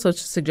 he's also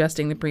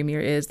suggesting, the Premier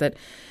is, that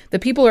the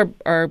people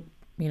are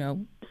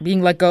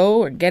being let go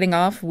or getting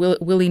off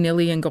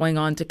willy-nilly and going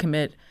on to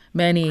commit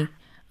many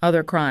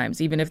other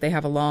crimes, even if they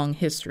have a long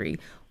history.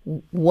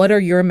 What are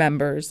your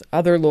members,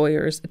 other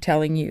lawyers,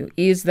 telling you?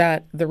 Is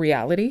that the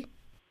reality?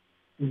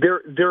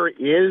 There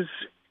is,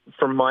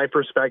 from my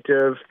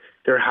perspective,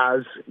 there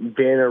has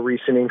been a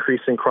recent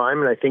increase in crime,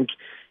 and I think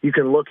you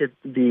can look at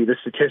the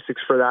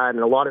statistics for that, and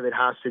a lot of it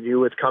has to do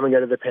with coming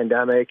out of the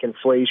pandemic,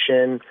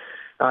 inflation.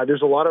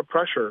 There's a lot of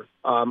pressure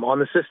on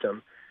the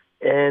system.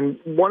 And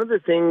one of the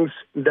things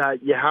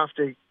that you have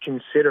to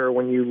consider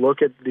when you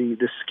look at the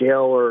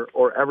scale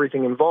or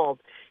everything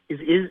involved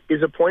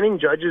is appointing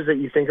judges that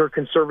you think are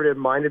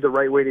conservative-minded the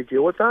right way to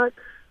deal with that?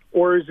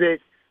 Or is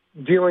it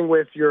dealing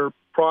with your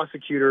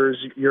prosecutors,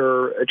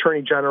 your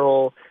attorney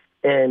general,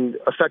 and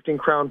affecting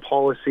Crown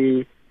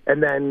policy,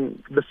 and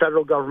then the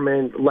federal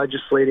government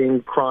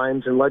legislating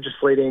crimes and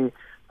legislating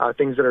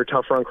things that are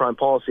tougher on crime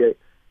policy?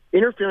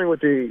 Interfering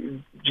with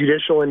the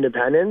judicial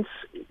independence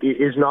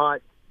is not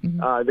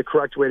the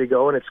correct way to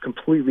go, and it's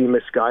completely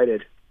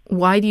misguided.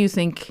 Why do you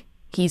think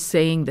he's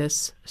saying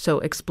this so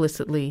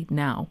explicitly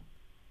now?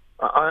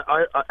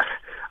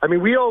 I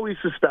mean, we always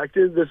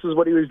suspected this is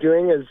what he was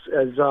doing as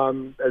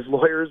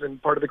lawyers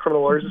and part of the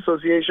Criminal Lawyers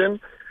Association.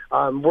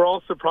 We're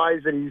all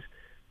surprised that he's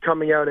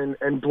coming out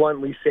and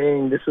bluntly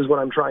saying, this is what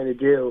I'm trying to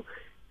do.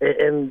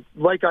 And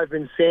like I've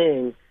been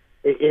saying,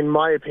 in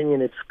my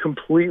opinion, it's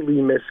completely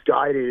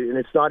misguided, and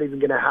it's not even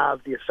going to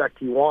have the effect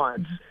he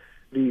wants.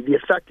 The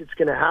effect it's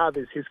going to have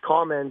is his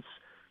comments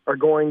are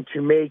going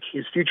to make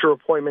his future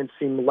appointments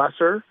seem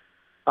lesser,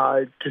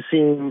 to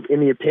seem, in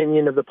the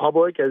opinion of the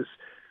public, as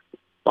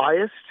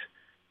biased,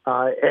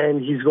 and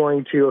he's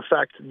going to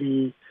affect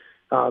the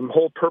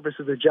whole purpose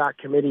of the JAC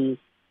committee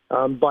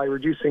by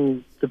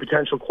reducing the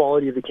potential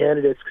quality of the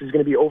candidates, because he's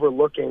going to be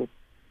overlooking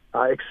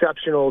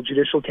exceptional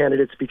judicial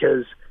candidates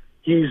because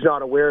he's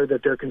not aware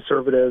that they're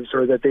conservatives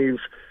or that they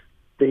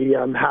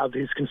have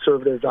his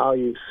conservative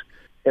values.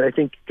 And I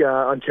think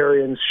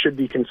Ontarians should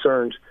be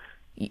concerned.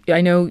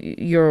 I know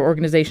your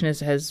organization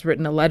has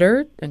written a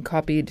letter and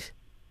copied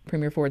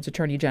Premier Ford's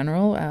Attorney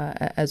General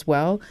as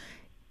well.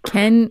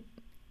 Can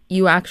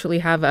you actually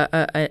have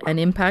an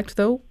impact,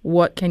 though?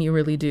 What can you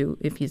really do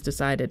if he's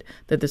decided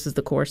that this is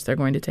the course they're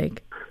going to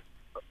take?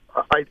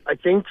 I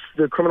think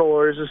the Criminal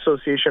Lawyers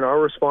Association, our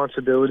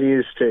responsibility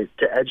is to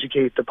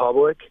educate the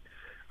public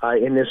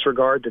in this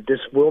regard, that this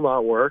will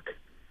not work,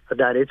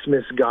 that it's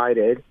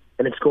misguided,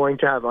 and it's going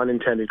to have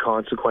unintended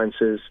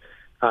consequences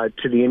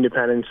to the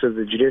independence of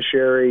the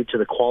judiciary, to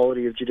the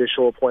quality of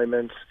judicial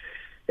appointments.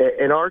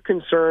 And our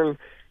concern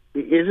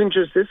isn't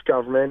just this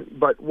government,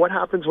 but what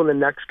happens when the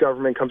next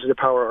government comes into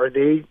power? Are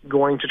they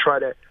going to try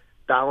to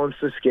balance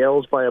the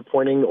scales by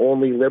appointing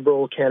only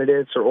Liberal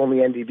candidates or only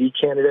NDP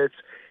candidates?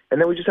 And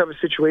then we just have a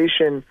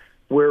situation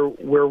where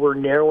we're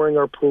narrowing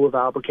our pool of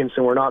applicants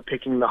and we're not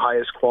picking the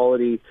highest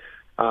quality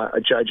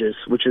judges,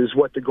 which is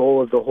what the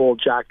goal of the whole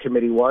Jack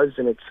Committee was,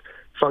 and it's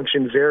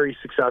functioned very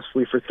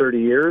successfully for 30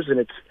 years, and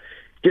it's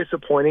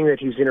disappointing that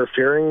he's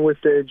interfering with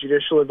the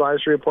Judicial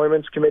Advisory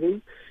Appointments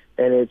Committee,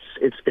 and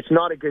it's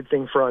not a good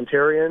thing for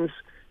Ontarians.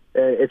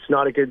 It's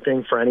not a good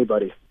thing for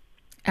anybody.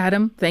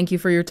 Adam, thank you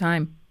for your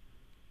time.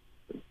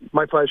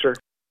 My pleasure.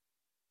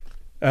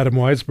 Adam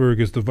Weisberg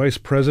is the Vice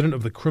President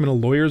of the Criminal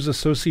Lawyers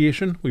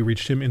Association. We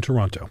reached him in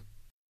Toronto.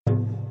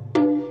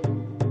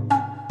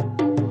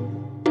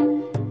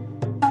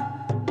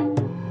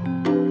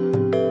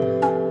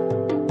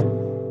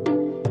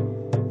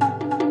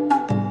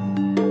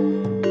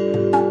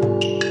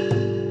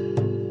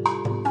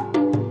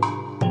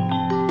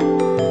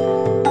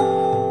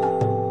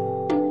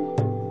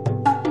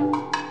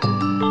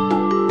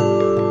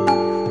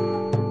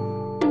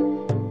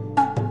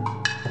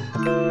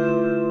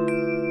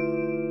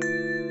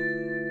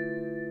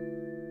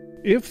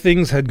 If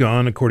things had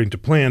gone according to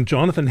plan,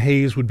 Jonathan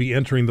Hayes would be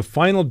entering the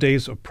final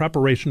days of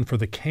preparation for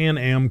the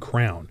Can-Am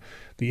Crown,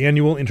 the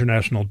annual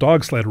international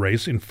dog sled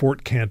race in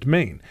Fort Kent,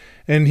 Maine.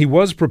 And he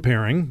was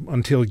preparing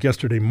until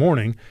yesterday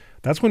morning.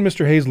 That's when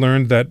Mr. Hayes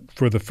learned that,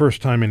 for the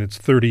first time in its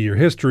 30-year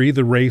history,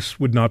 the race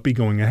would not be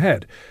going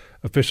ahead.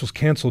 Officials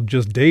canceled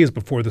just days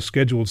before the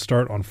scheduled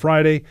start on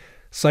Friday,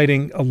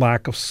 citing a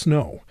lack of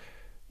snow.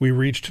 We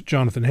reached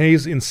Jonathan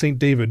Hayes in St.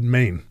 David,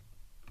 Maine.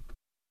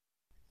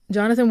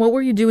 Jonathan, what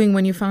were you doing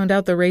when you found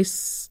out the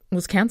race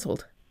was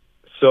canceled?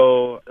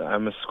 So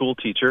I'm a school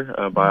teacher,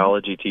 a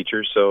biology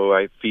teacher, so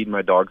I feed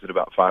my dogs at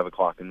about 5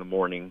 o'clock in the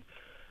morning,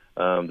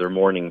 their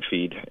morning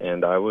feed.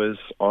 And I was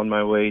on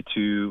my way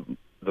to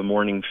the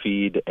morning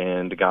feed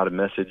and got a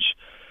message,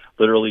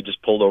 literally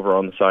just pulled over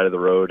on the side of the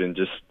road and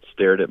just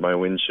stared at my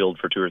windshield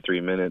for 2 or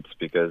 3 minutes,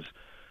 because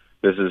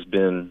this has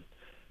been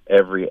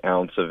every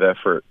ounce of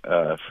effort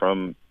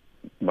from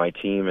my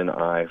team and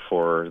I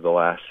for the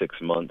last 6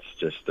 months,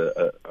 just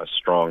a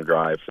strong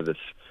drive for this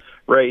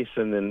race,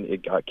 and then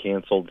it got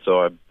canceled.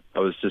 So I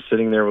was just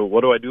sitting there, well,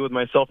 what do I do with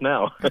myself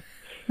now?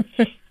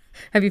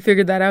 Have you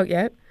figured that out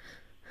yet?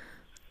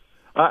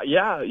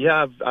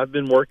 Yeah, I've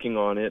been working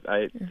on it.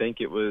 I think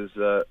it was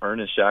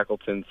Ernest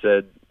Shackleton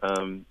said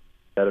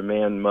that a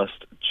man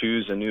must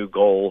choose a new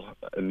goal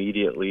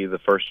immediately. The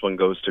first one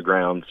goes to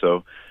ground.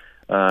 So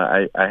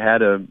I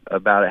had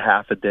about a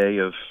half a day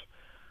of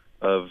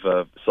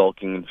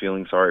sulking and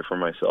feeling sorry for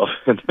myself.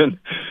 And then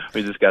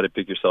we just got to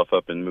pick yourself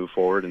up and move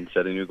forward and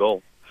set a new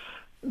goal.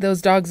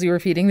 Those dogs you were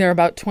feeding, there are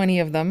about 20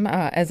 of them,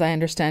 as I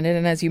understand it.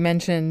 And as you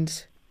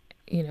mentioned,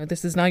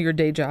 this is not your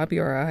day job.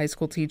 You're a high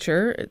school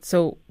teacher.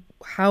 So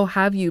how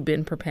have you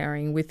been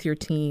preparing with your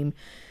team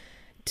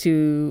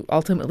to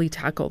ultimately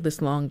tackle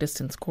this long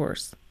distance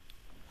course?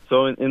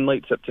 So in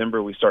late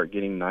September, we start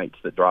getting nights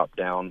that drop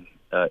down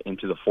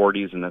into the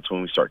 40s, and that's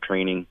when we start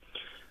training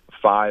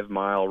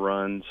 5-mile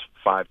runs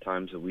 5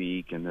 times a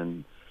week, and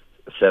then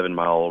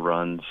 7-mile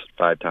runs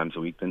 5 times a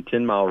week, then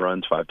 10-mile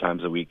runs 5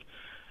 times a week.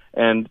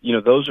 And,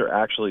 those are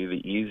actually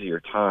the easier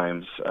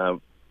times.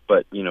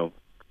 But,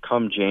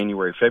 come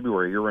January,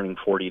 February, you're running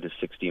 40 to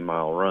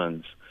 60-mile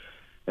runs.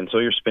 And so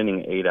you're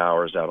spending 8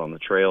 hours out on the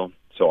trail.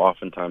 So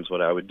oftentimes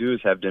what I would do is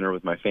have dinner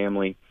with my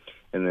family,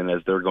 and then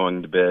as they're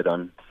going to bed,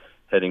 I'm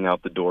heading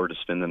out the door to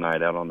spend the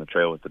night out on the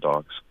trail with the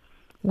dogs.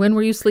 When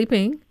were you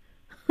sleeping?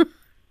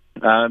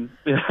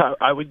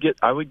 I would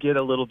get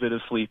a little bit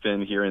of sleep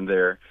in here and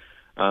there.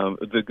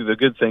 The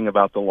good thing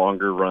about the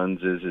longer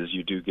runs is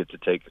you do get to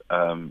take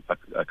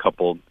a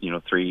couple,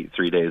 3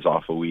 days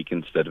off a week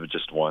instead of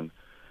just one.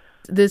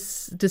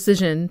 This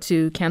decision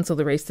to cancel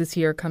the race this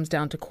year comes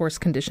down to course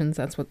conditions.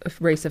 That's what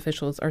race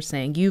officials are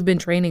saying. You've been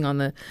training on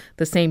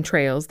the same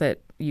trails that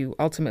you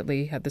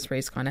ultimately, had this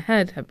race gone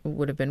ahead,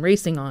 would have been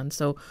racing on.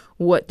 So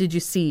what did you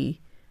see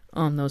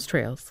on those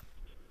trails?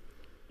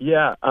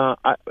 Yeah,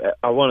 I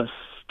want to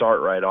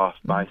start right off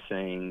by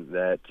saying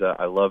that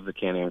I love the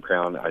Can-Am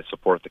Crown. I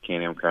support the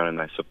Can-Am Crown,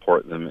 and I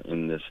support them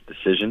in this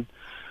decision.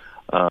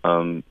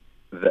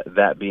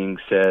 that being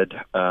said,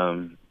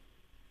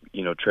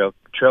 trail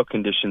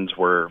conditions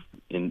were,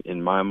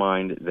 in my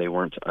mind, they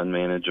weren't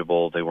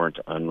unmanageable, they weren't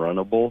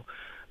unrunnable,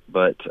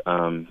 but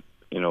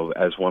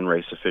as one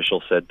race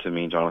official said to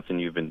me, Jonathan,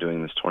 you've been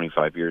doing this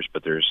 25 years,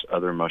 but there's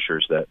other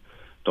mushers that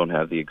don't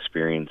have the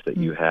experience that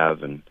you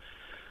have.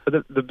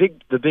 But the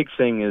big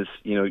thing is,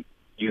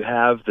 you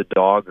have the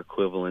dog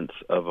equivalents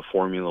of a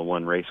Formula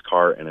One race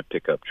car and a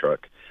pickup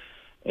truck.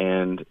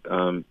 And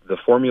the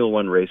Formula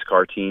One race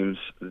car teams,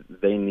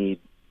 they need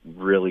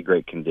really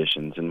great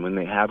conditions. And when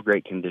they have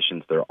great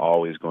conditions, they're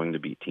always going to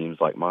beat teams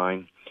like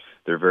mine.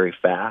 They're very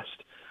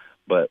fast,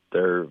 but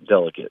they're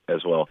delicate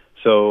as well.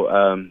 So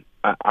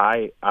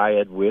I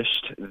had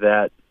wished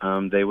that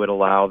they would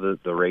allow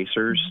the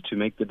racers to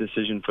make the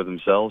decision for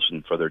themselves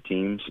and for their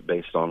teams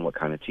based on what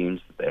kind of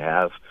teams that they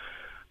have.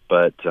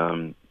 But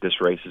this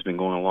race has been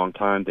going a long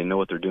time. They know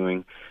what they're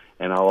doing.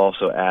 And I'll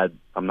also add,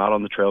 I'm not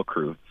on the trail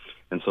crew.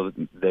 And so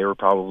they were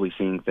probably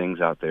seeing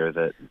things out there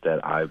that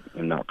I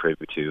am not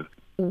privy to.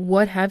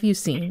 What have you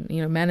seen?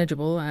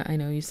 Manageable, I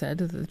know you said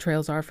the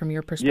trails are from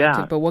your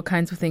perspective, but what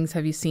kinds of things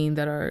have you seen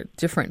that are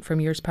different from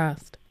years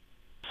past?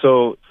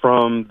 So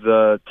from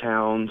the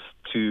towns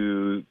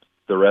to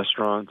the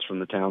restaurants, from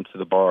the towns to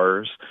the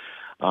bars,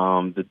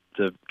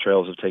 the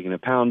trails have taken a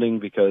pounding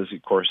because,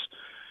 of course,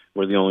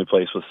 we're the only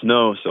place with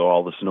snow, so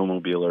all the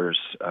snowmobilers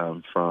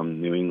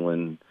from New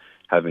England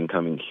have been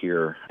coming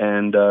here.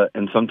 And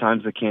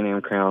sometimes the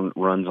Can-Am Crown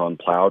runs on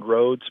plowed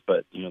roads,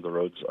 but, the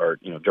roads are,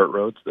 dirt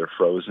roads. They're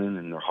frozen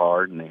and they're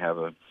hard and they have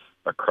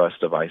a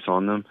crust of ice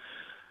on them.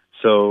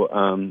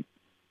 So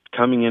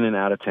coming in and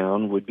out of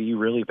town would be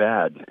really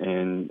bad,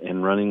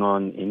 and running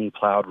on any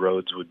plowed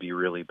roads would be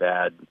really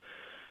bad.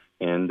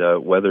 And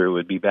whether it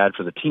would be bad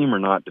for the team or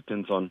not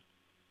depends on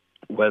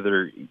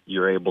whether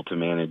you're able to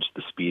manage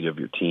the speed of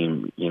your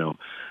team,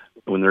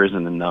 when there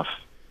isn't enough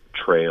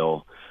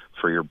trail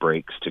for your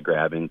brakes to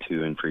grab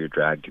into and for your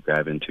drag to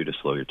grab into to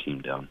slow your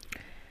team down.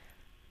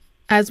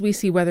 As we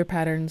see weather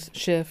patterns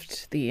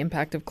shift, the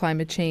impact of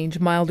climate change,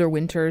 milder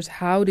winters,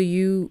 how do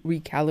you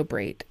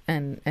recalibrate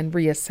and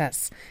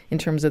reassess in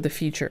terms of the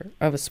future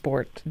of a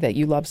sport that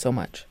you love so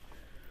much?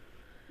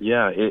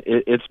 Yeah,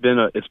 it's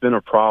been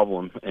a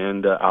problem,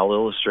 and I'll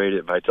illustrate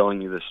it by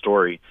telling you this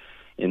story.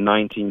 In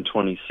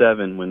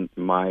 1927, when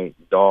my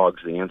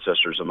dogs, the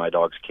ancestors of my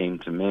dogs, came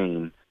to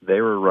Maine, they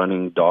were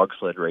running dog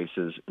sled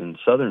races in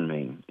southern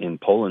Maine, in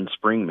Poland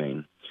Spring,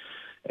 Maine.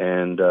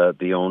 And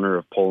the owner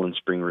of Poland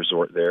Spring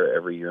Resort there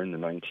every year in the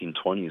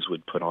 1920s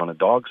would put on a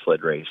dog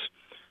sled race,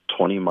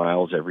 20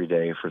 miles every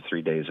day for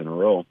 3 days in a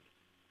row.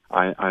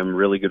 I'm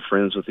really good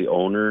friends with the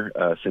owner,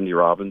 Cindy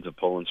Robbins of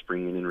Poland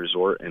Spring Inn and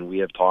Resort, and we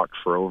have talked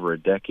for over a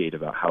decade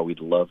about how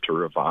we'd love to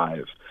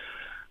revive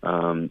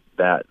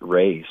that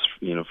race,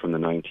 from the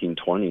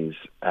 1920s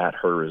at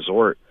her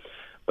resort.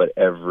 But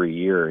every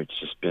year it's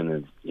just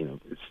been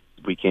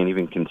we can't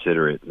even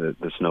consider it.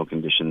 The snow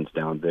conditions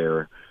down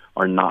there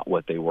are not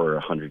what they were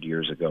 100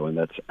 years ago, and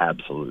that's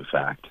absolute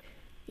fact.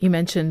 You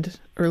mentioned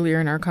earlier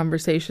in our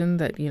conversation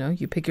that,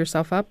 you pick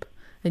yourself up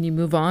and you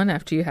move on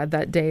after you had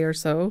that day or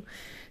so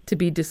to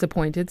be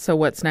disappointed. So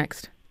what's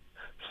next?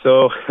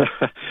 So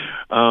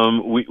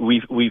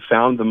we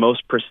found the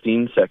most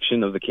pristine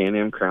section of the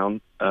Can-Am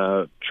Crown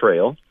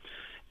Trail,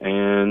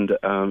 and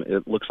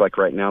it looks like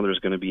right now there's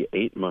going to be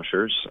 8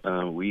 mushers.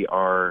 We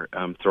are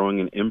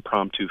throwing an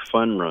impromptu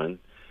fun run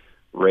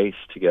race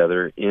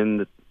together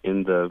in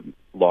the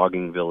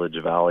logging village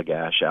of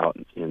Allagash out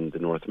in the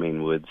North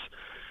Maine woods,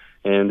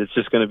 and it's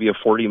just going to be a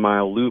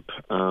 40-mile loop.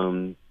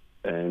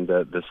 And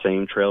the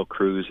same trail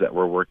crews that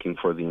were working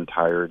for the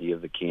entirety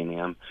of the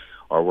Can-Am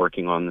are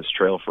working on this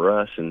trail for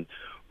us, and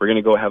we're going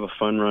to go have a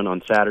fun run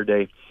on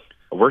Saturday.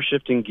 We're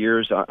shifting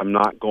gears. I'm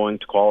not going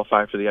to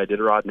qualify for the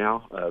Iditarod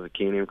now. The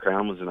Can-Am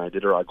Crown was an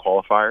Iditarod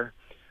qualifier.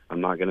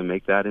 I'm not going to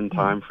make that in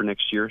time for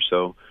next year,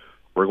 so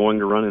we're going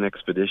to run an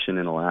expedition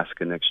in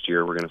Alaska next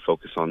year. We're going to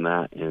focus on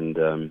that, and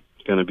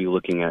going to be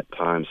looking at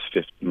times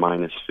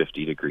minus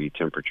 50-degree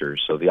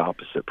temperatures, so the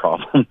opposite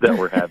problem that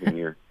we're having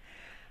here.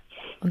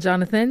 Well,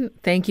 Jonathan,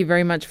 thank you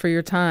very much for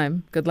your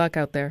time. Good luck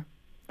out there.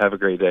 Have a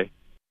great day.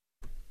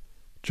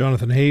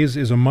 Jonathan Hayes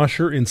is a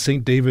musher in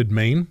St. David,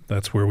 Maine.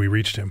 That's where we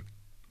reached him.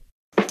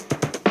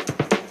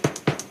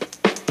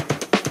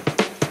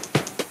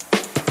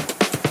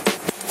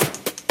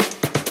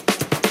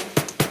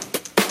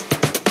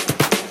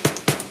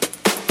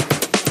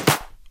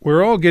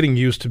 We're all getting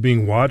used to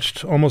being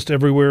watched almost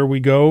everywhere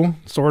we go,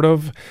 sort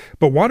of.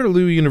 But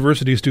Waterloo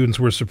University students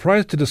were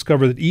surprised to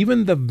discover that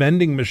even the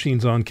vending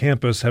machines on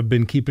campus have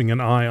been keeping an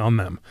eye on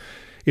them.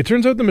 It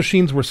turns out the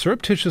machines were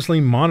surreptitiously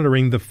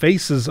monitoring the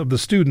faces of the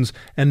students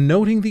and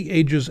noting the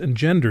ages and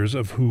genders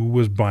of who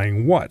was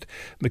buying what.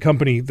 The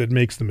company that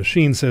makes the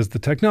machine says the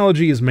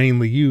technology is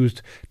mainly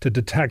used to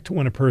detect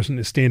when a person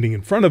is standing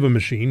in front of a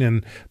machine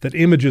and that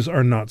images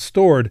are not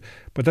stored,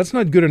 but that's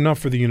not good enough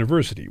for the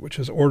university, which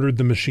has ordered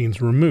the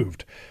machines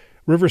removed.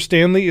 River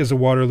Stanley is a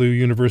Waterloo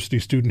University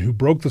student who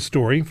broke the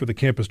story for the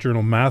campus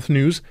journal Math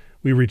News.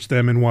 We reached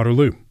them in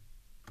Waterloo.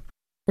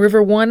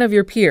 River, one of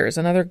your peers,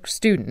 another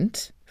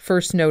student,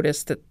 first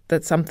noticed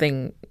that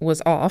something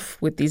was off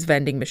with these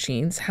vending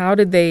machines? How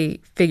did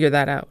they figure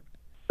that out?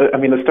 I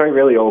mean, the story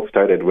really all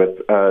started with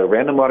a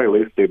random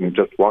Waterloo student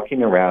just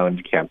walking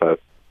around campus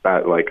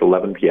at like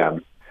 11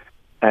 p.m.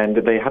 And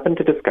they happened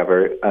to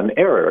discover an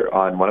error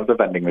on one of the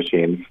vending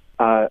machines.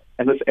 And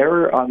this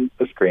error on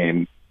the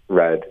screen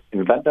read,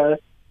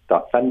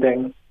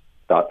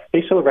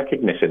 Invenda.vending.facial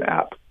recognition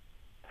app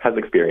has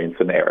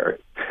experienced an error.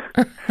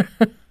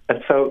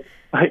 And so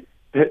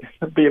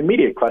the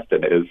immediate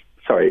question is,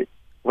 sorry,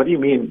 what do you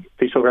mean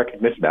facial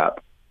recognition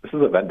app? This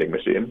is a vending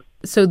machine.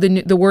 So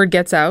the word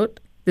gets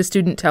out? The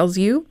student tells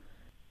you?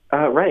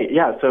 Right,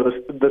 yeah. So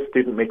the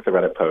student makes a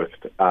Reddit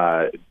post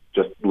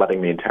just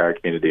letting the entire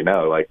community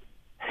know, like,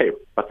 hey,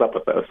 what's up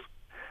with this?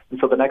 And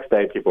so the next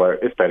day, people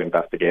start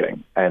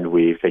investigating, and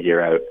we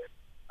figure out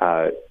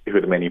who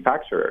the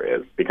manufacturer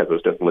is because it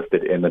was just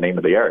listed in the name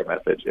of the error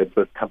message. It's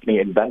this company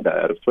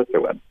Invenda out of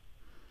Switzerland.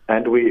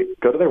 And we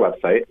go to their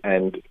website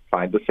and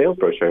find the sales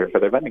brochure for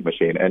their vending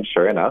machine. And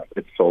sure enough,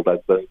 it's sold as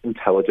this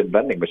intelligent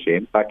vending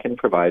machine that can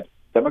provide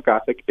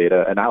demographic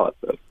data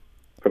analysis,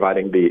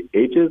 providing the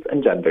ages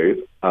and genders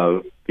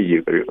of the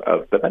users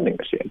of the vending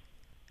machine.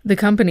 The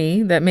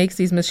company that makes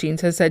these machines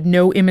has said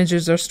no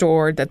images are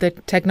stored, that the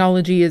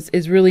technology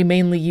is really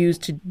mainly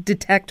used to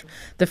detect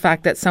the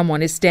fact that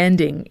someone is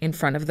standing in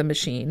front of the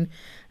machine.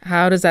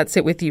 How does that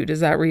sit with you? Does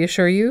that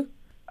reassure you?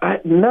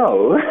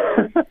 No.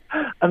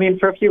 I mean,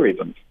 for a few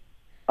reasons.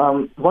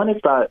 One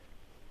is that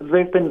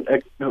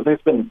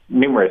there's been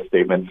numerous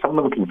statements, some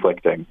of them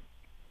conflicting.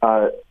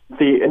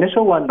 The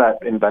initial one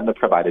that Invenda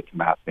provided to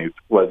Mass News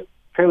was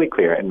fairly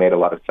clear and made a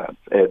lot of sense.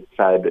 It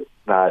said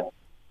that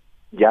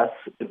yes,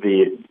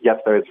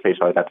 there is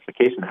facial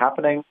identification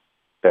happening.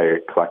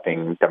 They're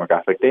collecting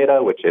demographic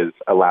data, which is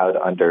allowed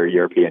under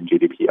European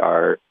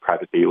GDPR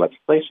privacy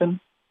legislation.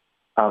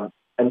 And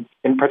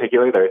in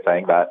particular, they're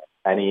saying that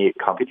any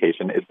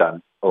computation is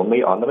done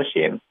only on the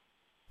machine,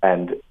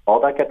 and all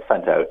that gets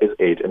sent out is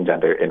age and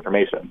gender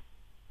information.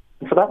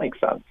 And so that makes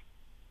sense.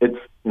 It's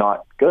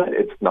not good.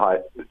 It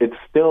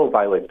still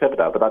violates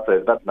PIPEDA, but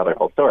that's another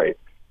whole story.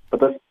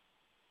 But this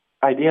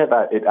idea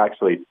that it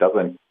actually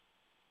doesn't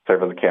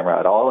serve as a camera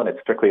at all and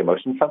it's strictly a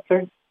motion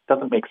sensor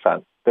doesn't make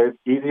sense. There's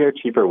easier,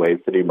 cheaper ways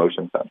to do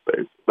motion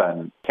sensors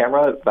than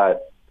cameras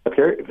that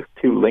appear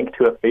to link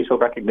to a facial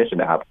recognition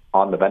app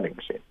on the vending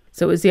machine.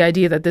 So is the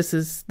idea that this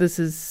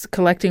is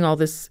collecting all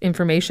this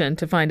information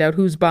to find out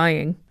who's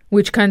buying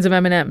which kinds of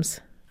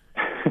M&Ms?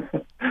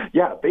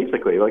 Yeah,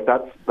 basically, like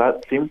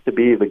that seems to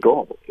be the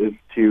goal, is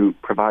to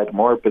provide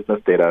more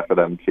business data for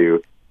them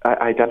to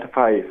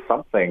identify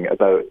something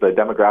about the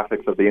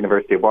demographics of the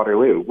University of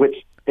Waterloo,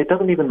 which it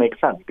doesn't even make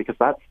sense because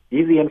that's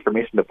easy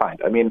information to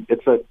find. I mean,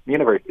 it's a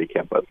university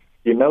campus.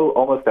 You know,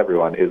 almost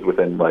everyone is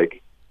within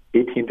like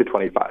 18 to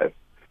 25.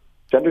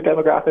 Gender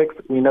demographics,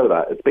 we know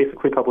that. It's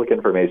basically public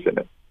information.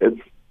 It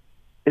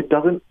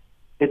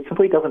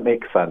simply doesn't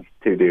make sense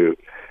to do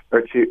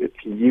or to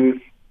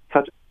use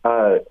such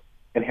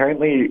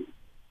inherently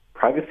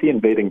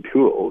privacy-invading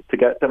tool to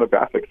get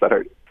demographics that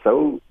are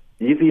so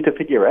easy to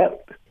figure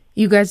out.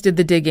 You guys did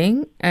the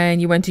digging,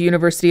 and you went to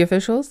university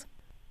officials?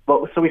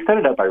 Well, so we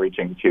started out by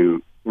reaching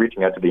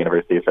out to the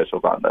university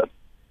officials on this,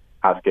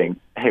 asking,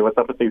 hey, what's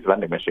up with these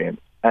vending machines?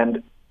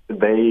 And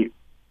they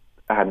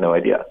had no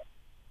idea.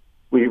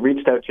 We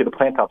reached out to the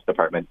plant ops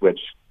department, which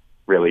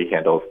really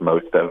handles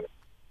most of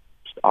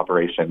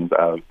operations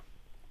of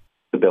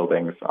the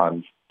buildings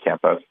on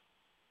campus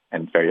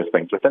and various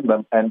things within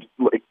them. And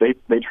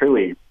they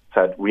truly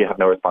said, we have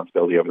no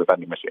responsibility over the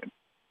vending machine.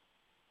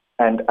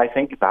 And I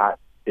think that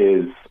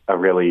is a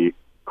really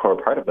core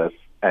part of this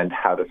and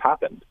how this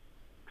happened.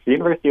 The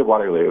University of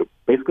Waterloo,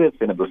 basically as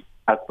soon as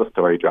the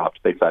story dropped,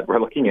 they said, we're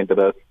looking into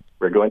this,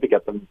 we're going to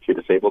get them to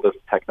disable this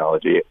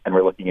technology, and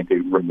we're looking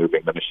into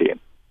removing the machine.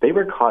 They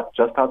were caught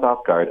just as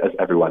off guard as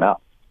everyone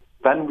else.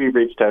 Then we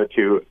reached out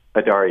to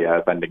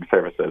Adaria Vending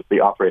Services, the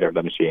operator of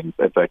the machines.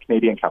 It's a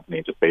Canadian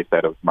company just based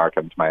out of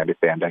Markham, to my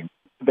understanding.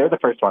 They're the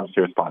first ones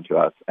to respond to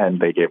us, and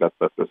they gave us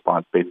this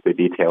response basically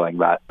detailing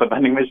that the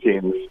vending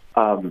machines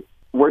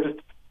were just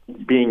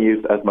being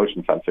used as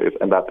motion sensors,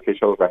 and that the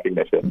facial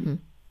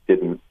recognition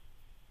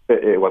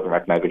it wasn't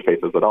recognizing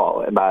faces at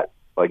all, and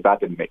that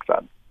didn't make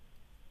sense.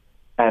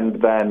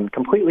 And then,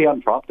 completely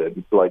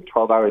unprompted,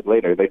 12 hours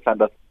later, they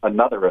send us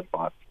another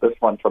response, this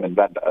one from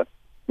Invenda.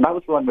 And that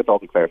was the one with all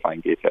the clarifying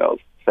details,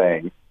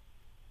 saying,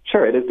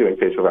 sure, it is doing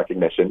facial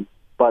recognition,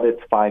 but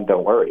it's fine,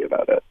 don't worry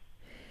about it.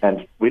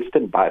 And we just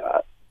didn't buy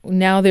that.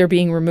 Now they're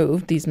being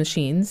removed, these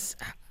machines.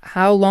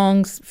 How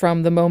long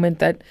from the moment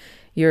that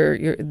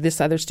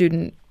this other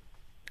student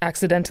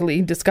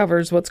accidentally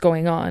discovers what's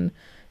going on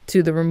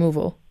to the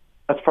removal?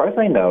 As far as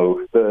I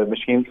know, the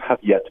machines have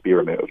yet to be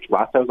removed.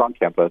 Last I was on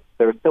campus,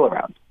 they were still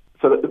around.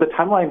 So the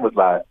timeline was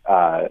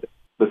that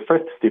the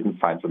first student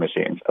finds the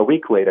machines. A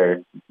week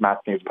later, Mass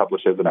News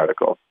publishes an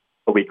article.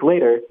 A week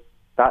later,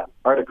 that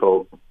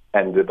article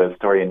and the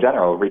story in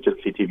general reaches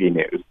CTV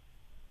News.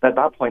 At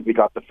that point, we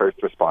got the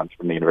first response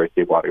from the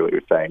University of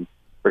Waterloo saying,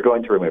 we're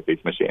going to remove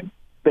these machines.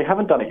 They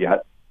haven't done it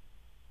yet.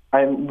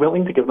 I'm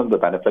willing to give them the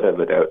benefit of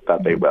the doubt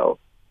that they will.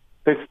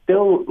 There's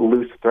still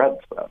loose threads,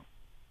 though.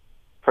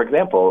 For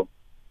example,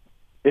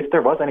 if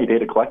there was any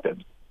data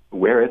collected,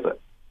 where is it?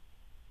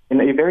 In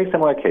a very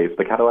similar case,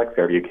 the Cadillac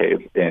Fairview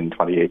case in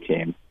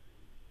 2018,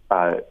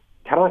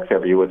 Cadillac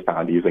Fairview was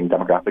found using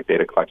demographic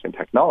data collection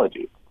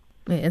technology.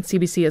 And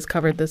CBC has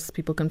covered this.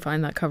 People can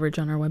find that coverage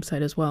on our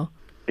website as well.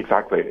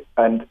 Exactly.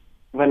 And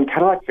when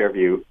Cadillac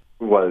Fairview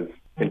was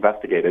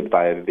investigated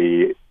by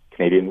the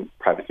Canadian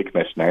Privacy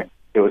Commissioner,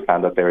 it was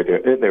found that they were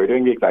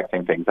doing the exact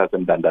same things as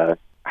Nbenda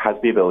has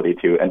the ability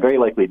to, and very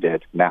likely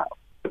did now.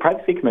 The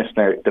Privacy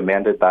Commissioner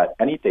demanded that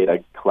any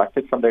data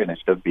collected from their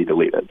initiative be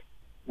deleted.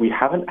 We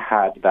haven't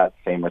had that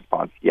same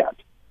response yet.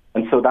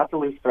 And so that's a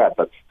loose thread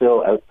that's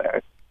still out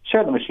there.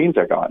 Sure, the machines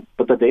are gone,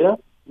 but the data,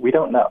 we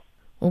don't know.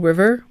 Well,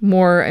 River,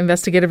 more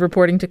investigative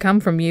reporting to come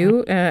from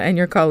you and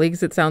your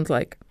colleagues, it sounds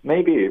like.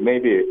 Maybe.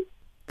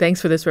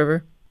 Thanks for this,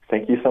 River.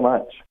 Thank you so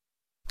much.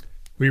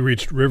 We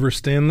reached River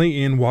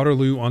Stanley in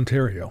Waterloo,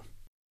 Ontario.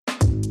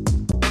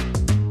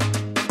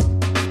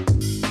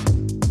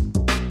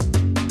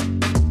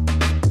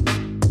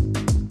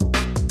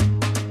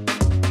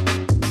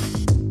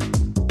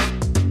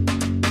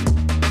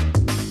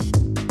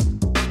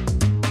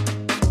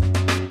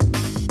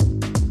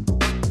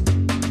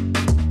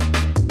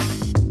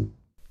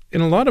 In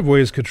a lot of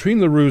ways,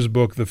 Catherine Leroux's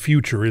book, The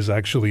Future, is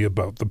actually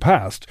about the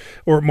past.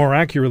 Or more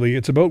accurately,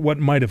 it's about what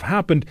might have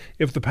happened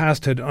if the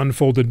past had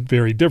unfolded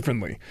very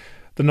differently.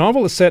 The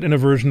novel is set in a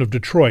version of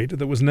Detroit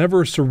that was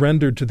never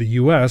surrendered to the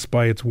U.S.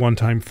 by its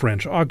one-time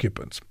French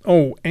occupants.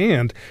 Oh,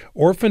 and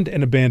orphaned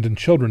and abandoned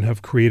children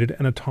have created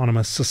an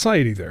autonomous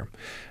society there.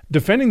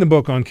 Defending the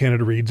book on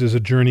Canada Reads is a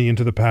journey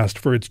into the past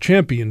for its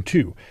champion,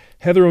 too.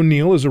 Heather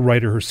O'Neill is a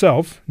writer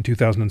herself. In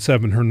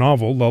 2007, her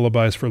novel,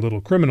 Lullabies for Little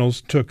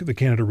Criminals, took the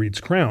Canada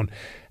Reads crown.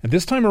 And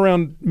this time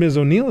around, Ms.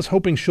 O'Neill is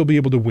hoping she'll be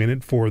able to win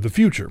it for The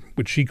Future,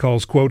 which she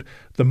calls, quote,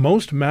 the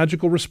most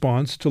magical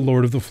response to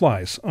Lord of the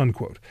Flies,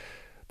 unquote.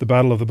 The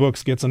Battle of the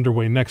Books gets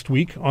underway next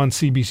week on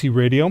CBC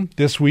Radio.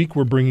 This week,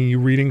 we're bringing you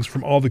readings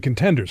from all the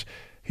contenders.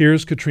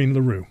 Here's Catherine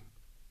Leroux.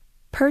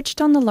 Perched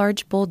on the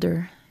large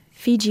boulder,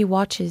 Fiji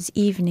watches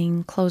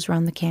evening close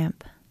round the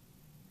camp.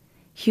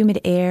 Humid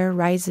air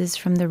rises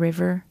from the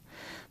river.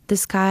 The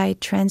sky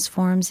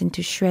transforms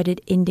into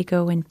shredded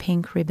indigo and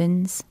pink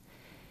ribbons.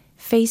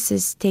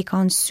 Faces take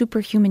on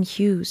superhuman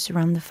hues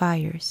around the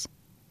fires.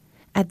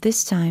 At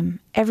this time,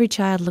 every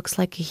child looks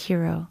like a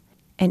hero,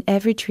 and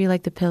every tree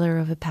like the pillar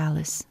of a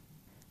palace.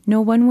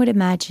 No one would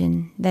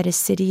imagine that a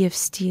city of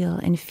steel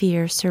and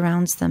fear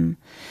surrounds them,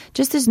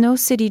 just as no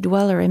city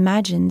dweller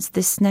imagines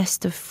this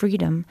nest of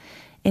freedom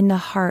in the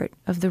heart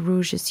of the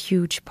Rouge's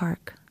huge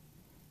park.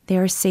 They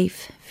are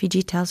safe,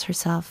 Fiji tells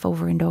herself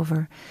over and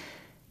over.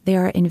 They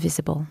are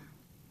invisible.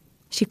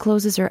 She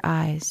closes her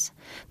eyes.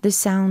 The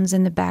sounds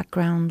in the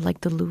background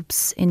like the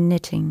loops in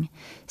knitting,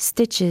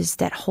 stitches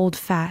that hold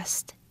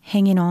fast,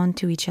 hanging on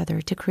to each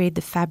other to create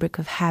the fabric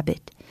of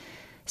habit,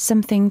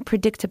 something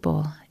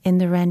predictable in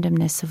the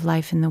randomness of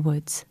life in the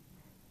woods.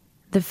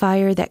 The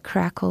fire that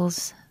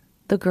crackles,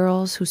 the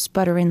girls who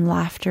sputter in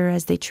laughter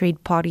as they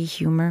trade potty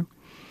humor,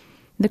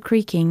 the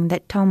creaking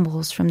that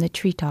tumbles from the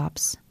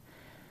treetops,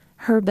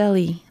 her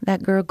belly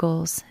that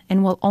gurgles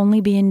and will only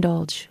be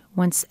indulged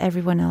once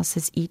everyone else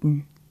has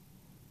eaten.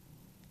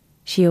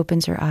 She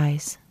opens her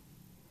eyes.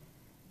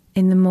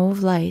 In the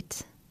mauve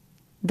light,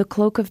 the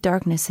cloak of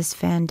darkness is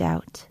fanned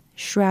out,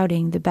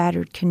 shrouding the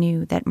battered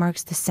canoe that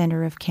marks the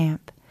center of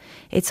camp,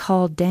 its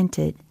hull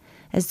dented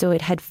as though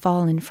it had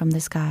fallen from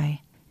the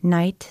sky.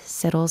 Night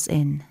settles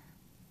in.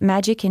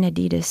 Magic and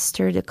Adidas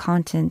stir the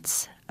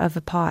contents of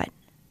a pot,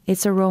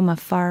 its aroma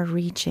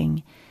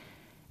far-reaching,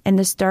 and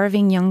the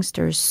starving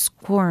youngsters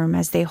squirm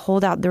as they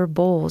hold out their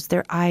bowls,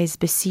 their eyes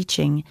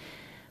beseeching.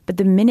 But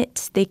the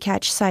minute they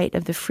catch sight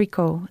of the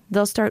fricot,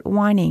 they'll start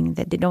whining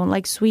that they don't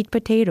like sweet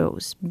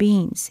potatoes,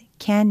 beans,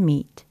 canned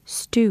meat,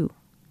 stew.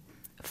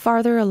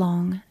 Farther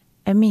along,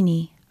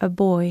 a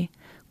boy,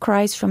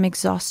 cries from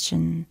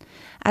exhaustion,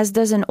 as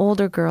does an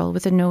older girl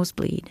with a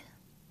nosebleed.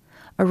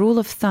 A rule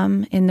of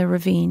thumb in the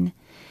ravine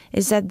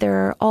is that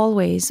there are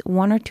always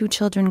 1 or 2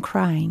 children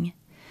crying,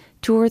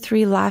 2 or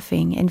 3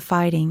 laughing and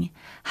fighting,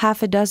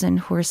 half a dozen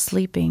who are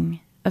sleeping,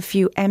 a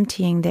few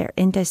emptying their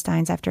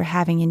intestines after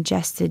having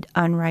ingested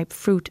unripe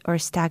fruit or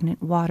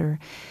stagnant water,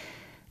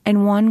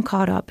 and 1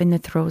 caught up in the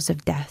throes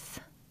of death.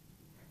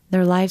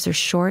 Their lives are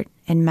short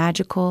and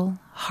magical,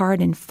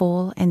 hard and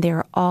full, and they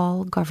are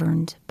all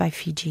governed by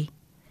Fiji.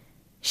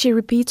 She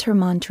repeats her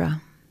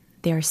mantra.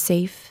 They are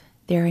safe,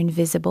 they are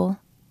invisible.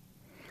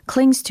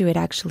 Clings to it,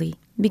 actually,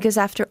 because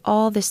after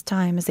all this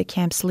time as the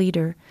camp's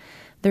leader,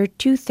 there are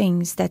 2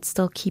 things that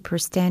still keep her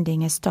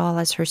standing as tall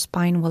as her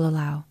spine will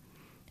allow: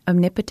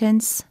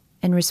 omnipotence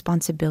and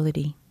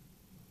responsibility.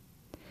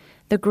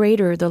 The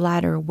greater the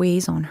latter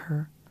weighs on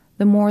her,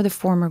 the more the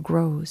former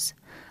grows,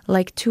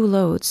 like 2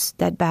 loads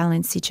that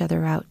balance each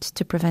other out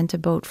to prevent a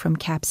boat from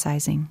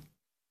capsizing.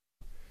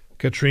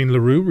 Catherine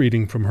Leroux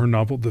reading from her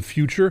novel The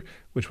Future,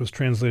 which was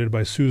translated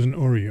by Susan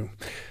Uriu.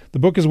 The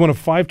book is one of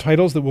 5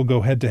 titles that will go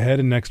head-to-head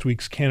in next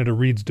week's Canada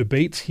Reads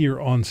debates here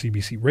on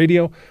CBC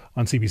Radio,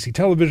 on CBC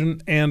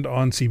Television, and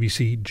on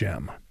CBC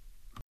Gem.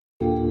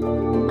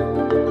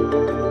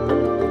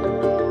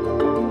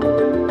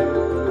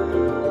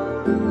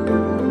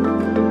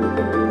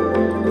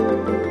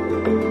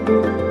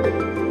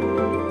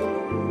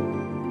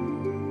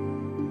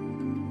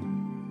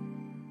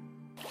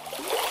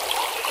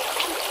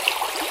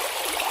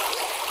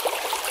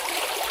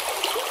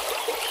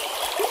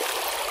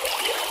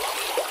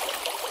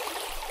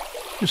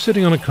 You're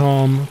sitting on a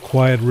calm,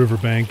 quiet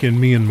riverbank in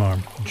Myanmar.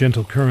 A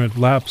gentle current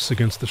laps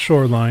against the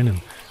shoreline and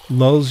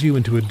lulls you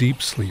into a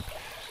deep sleep.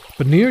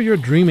 But near your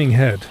dreaming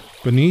head,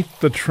 beneath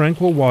the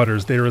tranquil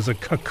waters, there is a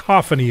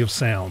cacophony of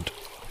sound.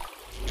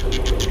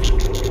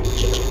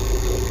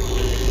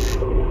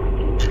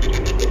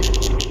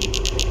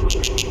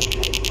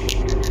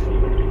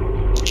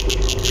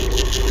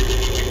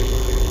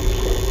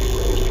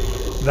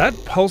 That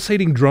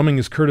pulsating drumming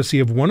is courtesy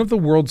of one of the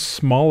world's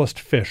smallest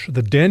fish,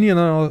 the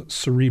Danionella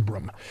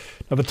cerebrum.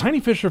 Now, the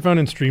tiny fish are found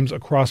in streams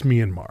across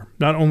Myanmar.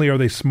 Not only are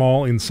they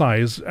small in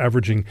size,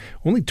 averaging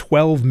only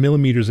 12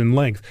 millimeters in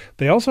length,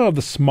 they also have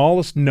the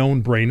smallest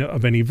known brain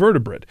of any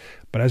vertebrate.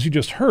 But as you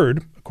just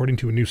heard, according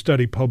to a new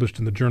study published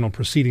in the journal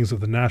Proceedings of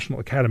the National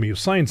Academy of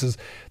Sciences,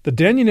 the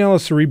Danionella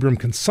cerebrum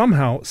can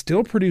somehow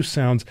still produce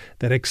sounds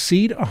that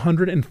exceed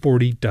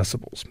 140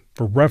 decibels.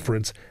 For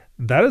reference,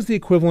 that is the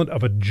equivalent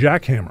of a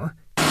jackhammer,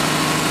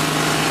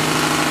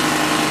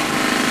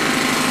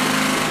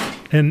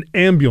 an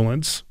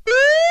ambulance,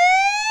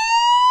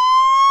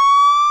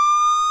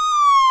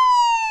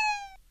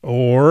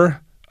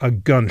 or a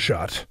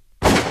gunshot.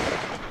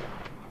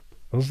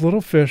 Those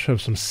little fish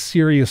have some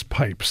serious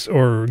pipes,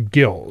 or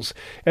gills.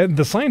 And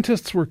the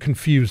scientists were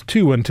confused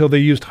too until they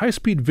used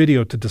high-speed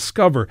video to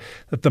discover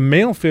that the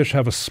male fish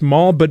have a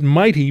small but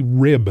mighty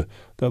rib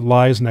that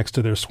lies next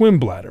to their swim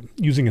bladder.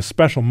 Using a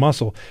special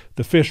muscle,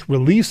 the fish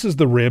releases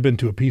the rib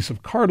into a piece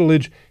of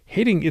cartilage,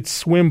 hitting its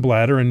swim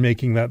bladder and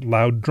making that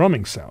loud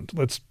drumming sound.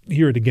 Let's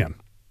hear it again.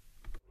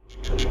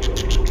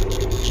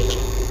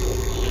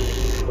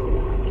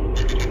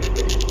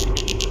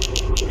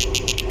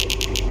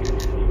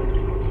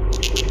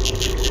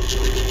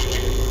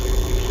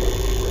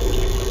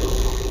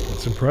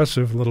 It's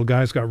impressive. Little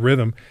guy's got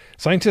rhythm.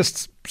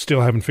 Scientists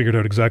still haven't figured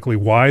out exactly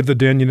why the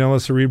Danionella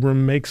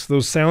cerebrum makes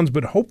those sounds,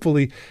 but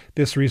hopefully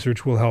this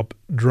research will help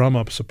drum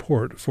up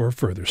support for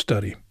further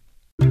study.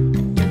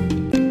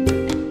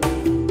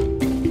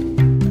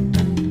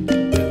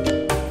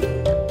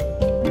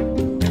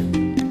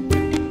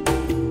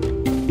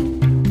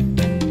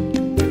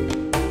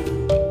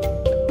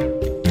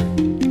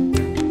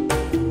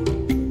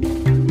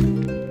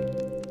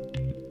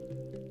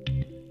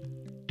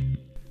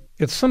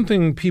 It's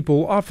something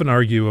people often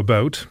argue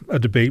about, a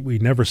debate we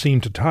never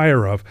seem to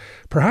tire of,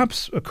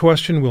 perhaps a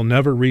question we'll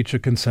never reach a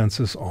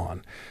consensus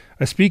on.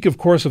 I speak, of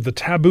course, of the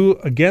taboo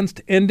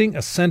against ending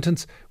a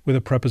sentence with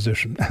a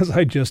preposition, as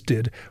I just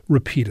did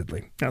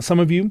repeatedly. Now, some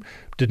of you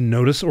didn't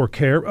notice or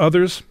care.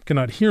 Others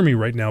cannot hear me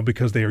right now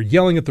because they are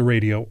yelling at the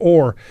radio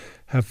or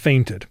have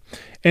fainted.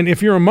 And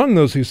if you're among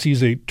those who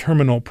sees a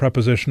terminal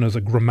preposition as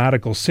a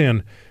grammatical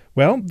sin,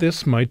 well,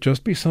 this might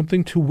just be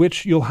something to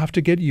which you'll have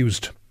to get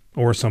used,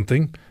 or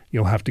something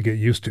you'll have to get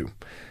used to.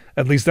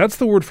 At least that's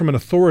the word from an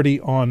authority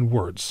on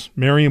words,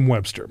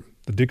 Merriam-Webster.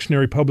 The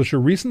dictionary publisher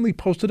recently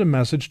posted a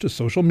message to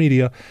social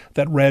media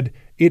that read,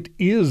 "It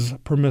is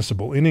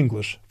permissible in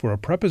English for a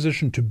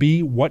preposition to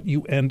be what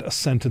you end a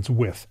sentence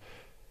with."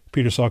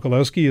 Peter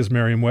Sokolowski is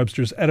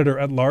Merriam-Webster's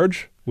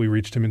editor-at-large. We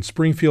reached him in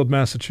Springfield,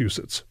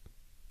 Massachusetts.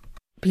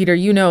 Peter,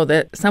 you know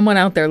that someone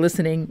out there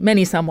listening,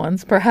 many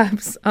someones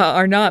perhaps,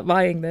 are not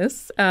buying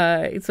this.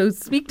 So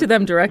speak to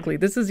them directly.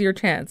 This is your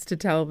chance to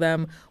tell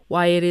them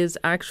why it is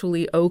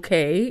actually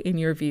okay, in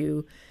your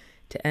view,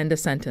 to end a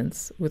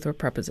sentence with a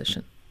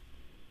preposition.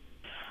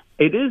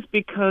 It is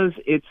because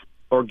it's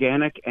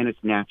organic and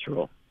it's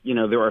natural. You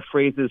know, there are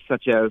phrases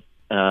such as,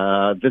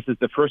 this is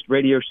the first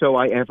radio show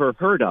I ever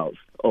heard of,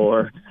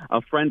 or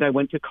a friend I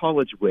went to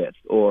college with,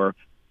 or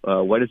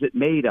what is it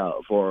made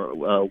of, or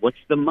what's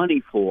the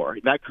money for,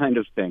 that kind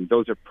of thing.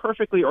 Those are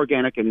perfectly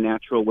organic and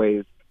natural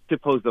ways to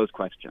pose those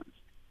questions.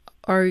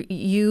 Are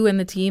you and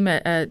the team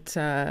at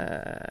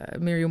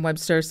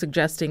Merriam-Webster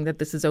suggesting that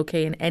this is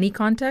okay in any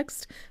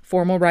context,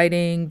 formal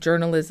writing,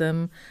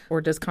 journalism, or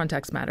does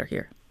context matter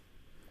here?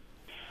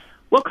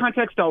 Well,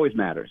 context always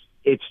matters.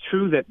 It's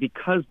true that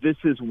because this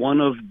is one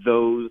of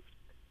those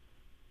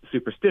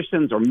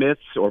superstitions or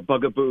myths or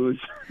bugaboos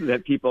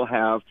that people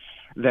have,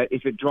 that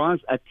if it draws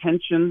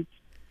attention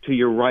to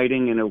your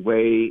writing in a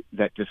way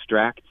that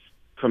distracts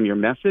from your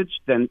message,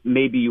 then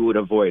maybe you would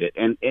avoid it.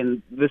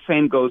 And the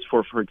same goes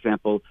for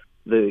example,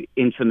 the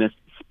infamous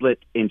split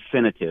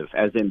infinitive,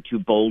 as in to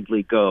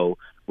boldly go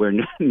where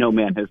no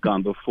man has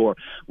gone before.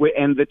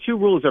 And the two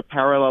rules are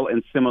parallel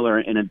and similar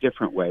in a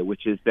different way,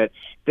 which is that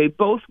they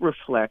both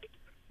reflect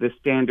the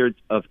standards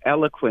of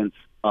eloquence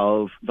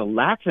of the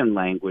Latin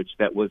language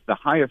that was the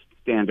highest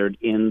standard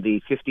in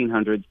the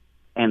 1500s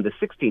and the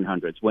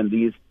 1600s when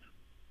these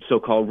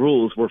so-called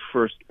rules were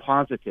first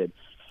posited.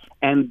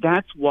 And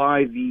that's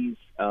why these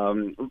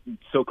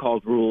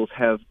so-called rules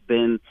have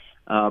been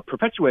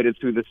perpetuated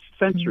through the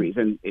centuries.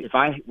 And if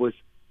I was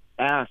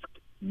asked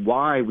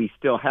why we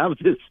still have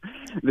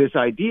this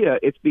idea,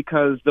 it's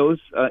because those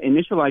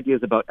initial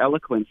ideas about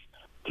eloquence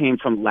came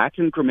from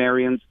Latin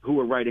grammarians who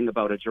were writing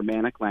about a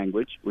Germanic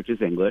language, which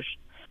is English.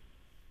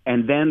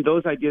 And then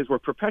those ideas were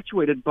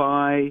perpetuated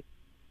by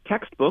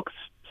textbooks,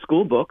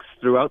 school books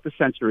throughout the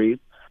centuries.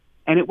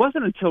 And it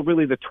wasn't until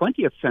really the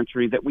 20th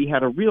century that we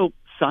had a real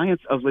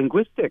science of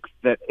linguistics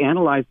that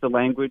analyzed the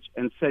language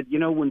and said, you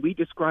know, when we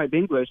describe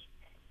English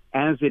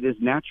as it is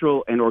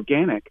natural and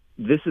organic,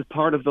 this is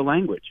part of the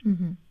language.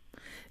 Mm-hmm.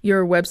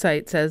 Your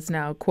website says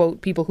now,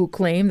 quote, people who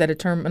claim that a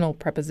terminal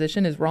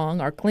preposition is wrong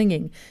are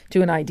clinging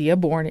to an idea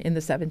born in the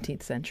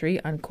 17th century,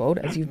 unquote,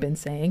 as you've been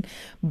saying.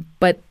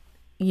 But,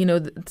 you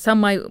know,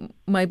 some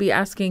might be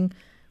asking,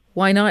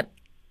 why not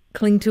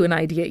cling to an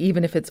idea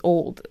even if it's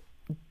old?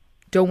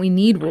 Don't we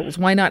need rules?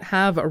 Why not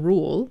have a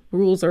rule?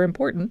 Rules are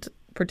important,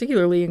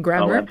 particularly in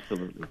grammar. Oh,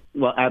 absolutely.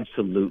 Well,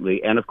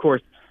 absolutely. And of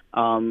course,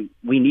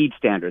 we need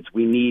standards.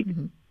 We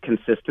need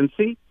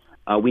consistency.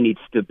 We need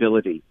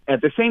stability.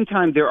 At the same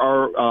time, there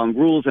are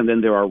rules and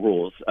then there are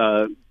rules.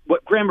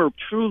 What grammar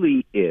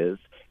truly is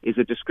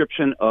a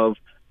description of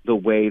the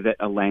way that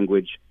a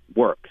language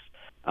works.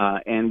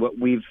 And what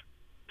we've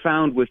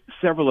found with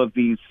several of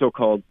these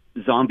so-called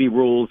zombie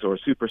rules or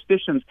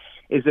superstitions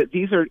is that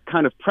these are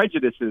kind of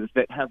prejudices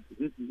that have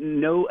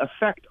no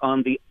effect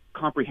on the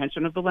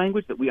comprehension of the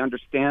language, that we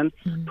understand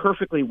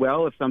perfectly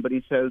well. If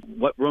somebody says,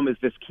 what room is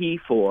this key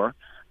for?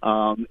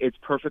 It's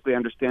perfectly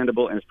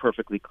understandable and it's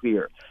perfectly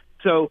clear.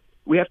 So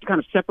we have to kind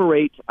of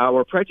separate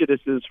our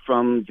prejudices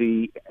from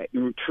the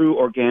true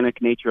organic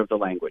nature of the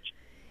language.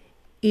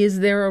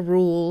 Is there a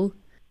rule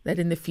that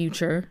in the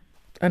future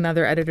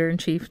another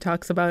editor-in-chief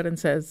talks about and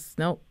says,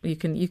 no, you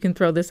can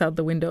throw this out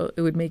the window,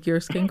 it would make your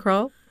skin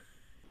crawl?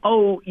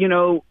 Oh, you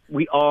know,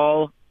 we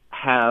all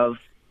have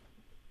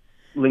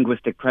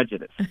linguistic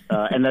prejudice.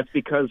 And that's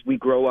because we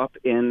grow up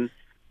in,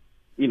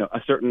 you know,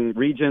 a certain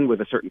region with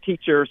a certain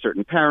teacher,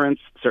 certain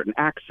parents, certain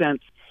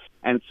accents.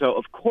 And so,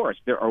 of course,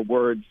 there are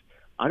words,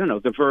 I don't know,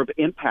 the verb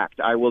impact.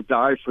 I will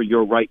die for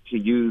your right to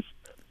use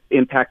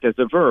impact as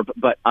a verb,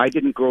 but I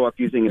didn't grow up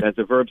using it as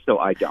a verb, so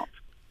I don't.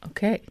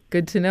 Okay,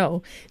 good to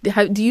know.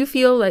 Do you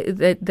feel like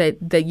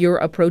that you're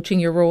approaching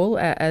your role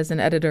as an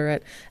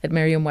editor at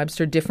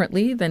Merriam-Webster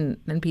differently than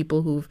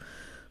people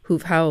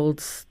who've held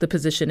the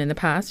position in the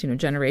past, you know,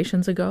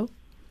 generations ago?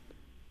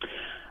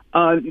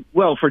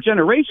 Well, for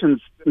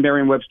generations,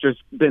 Merriam-Webster's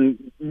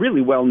been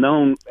really well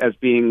known as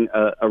being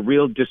a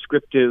real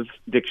descriptive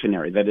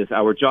dictionary. That is,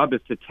 our job is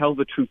to tell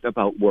the truth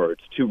about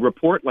words, to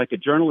report like a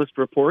journalist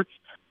reports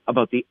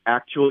about the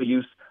actual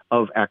use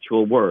of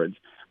actual words.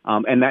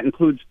 And that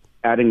includes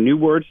adding new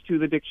words to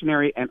the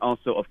dictionary and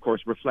also, of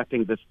course,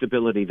 reflecting the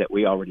stability that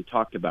we already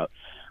talked about.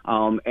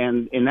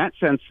 And in that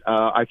sense,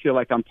 I feel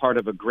like I'm part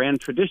of a grand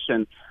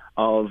tradition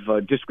of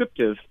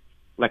descriptive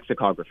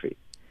lexicography.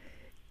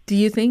 Do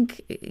you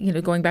think, you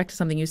know, going back to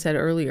something you said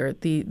earlier,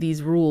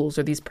 these rules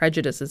or these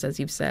prejudices, as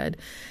you've said,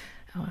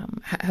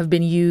 have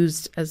been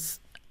used as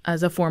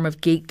a form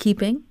of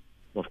gatekeeping?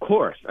 Of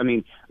course. I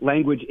mean,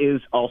 language is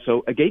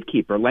also a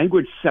gatekeeper.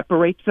 Language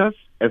separates us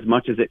as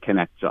much as it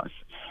connects us.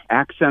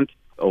 Accent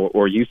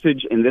or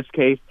usage, in this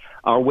case,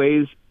 are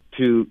ways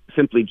to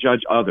simply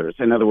judge others.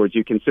 In other words,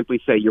 you can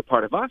simply say you're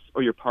part of us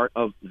or you're part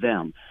of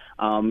them.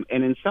 And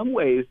in some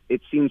ways, it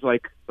seems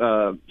like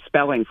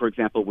spelling, for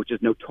example, which is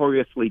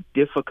notoriously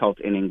difficult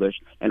in English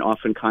and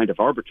often kind of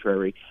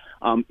arbitrary,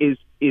 is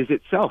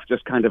itself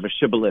just kind of a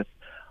shibboleth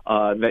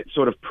that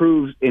sort of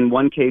proves in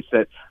one case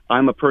that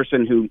I'm a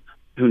person who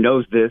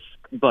knows this,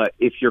 but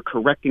if you're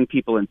correcting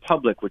people in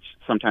public, which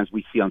sometimes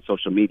we see on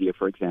social media,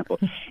 for example,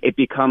 it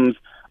becomes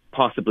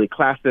possibly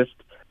classist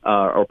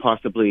or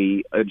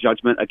possibly a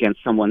judgment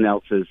against someone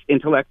else's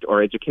intellect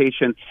or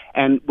education.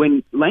 And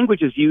when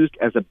language is used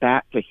as a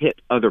bat to hit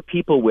other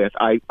people with,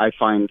 I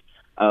find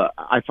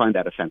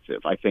that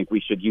offensive. I think we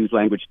should use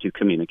language to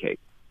communicate.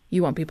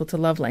 You want people to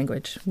love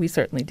language. We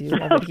certainly do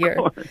love it here.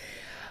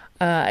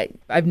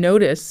 I've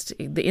noticed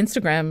the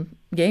Instagram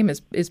game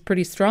is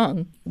pretty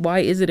strong. Why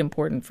is it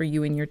important for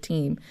you and your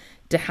team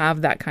to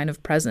have that kind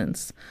of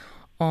presence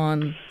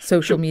on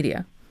social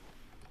media?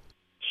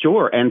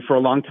 Sure. And for a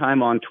long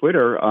time on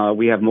Twitter,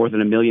 we have more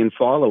than 1 million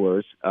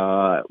followers,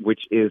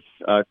 which is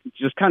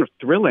just kind of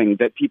thrilling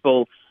that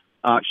people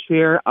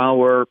share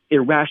our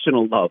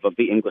irrational love of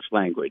the English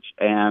language.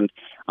 And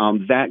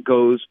that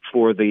goes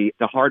for the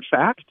hard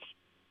facts,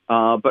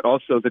 but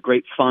also the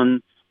great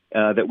fun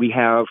that we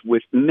have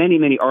with many,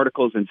 many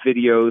articles and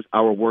videos.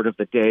 Our word of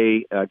the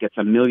day gets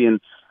 1 million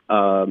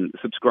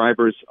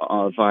subscribers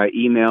via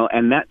email,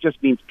 and that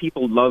just means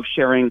people love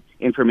sharing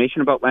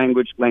information about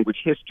language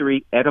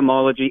history,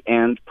 etymology,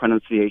 and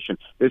pronunciation.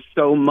 There's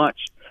so much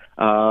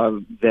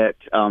that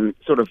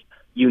sort of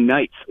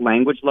unites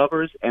language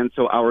lovers. And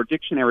so our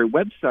dictionary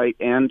website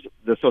and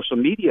the social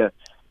media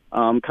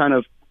kind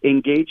of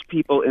engage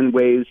people in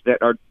ways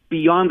that are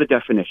beyond the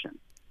definition.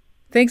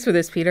 Thanks for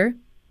this, Peter.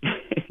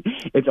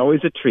 It's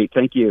always a treat.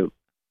 Thank you.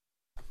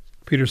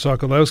 Peter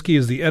Sokolowski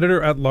is the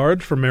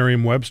editor-at-large for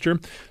Merriam-Webster.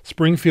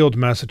 Springfield,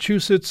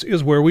 Massachusetts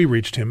is where we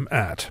reached him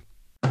at.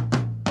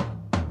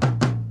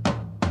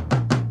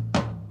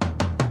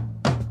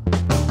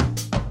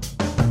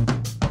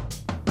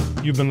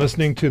 You've been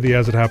listening to the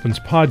As It Happens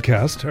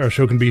podcast. Our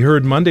show can be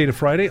heard Monday to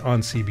Friday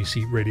on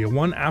CBC Radio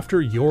 1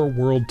 after Your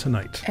World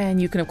Tonight. And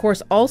you can, of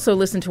course, also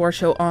listen to our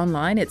show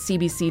online at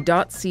cbc.ca/AIH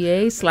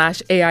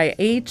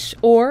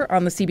or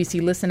on the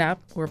CBC Listen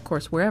app, or, of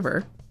course,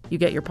 wherever you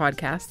get your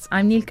podcasts.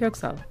 I'm Neil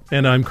Kirksall.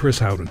 And I'm Chris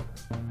Howden.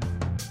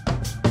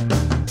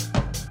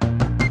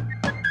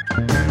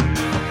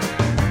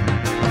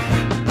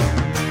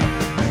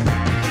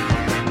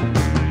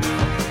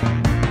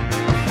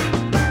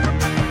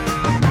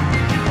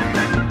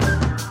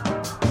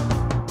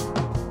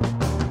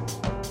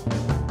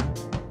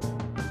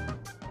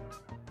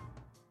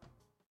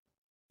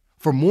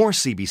 For more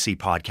CBC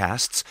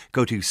podcasts,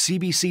 go to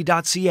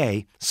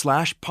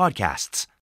cbc.ca/podcasts.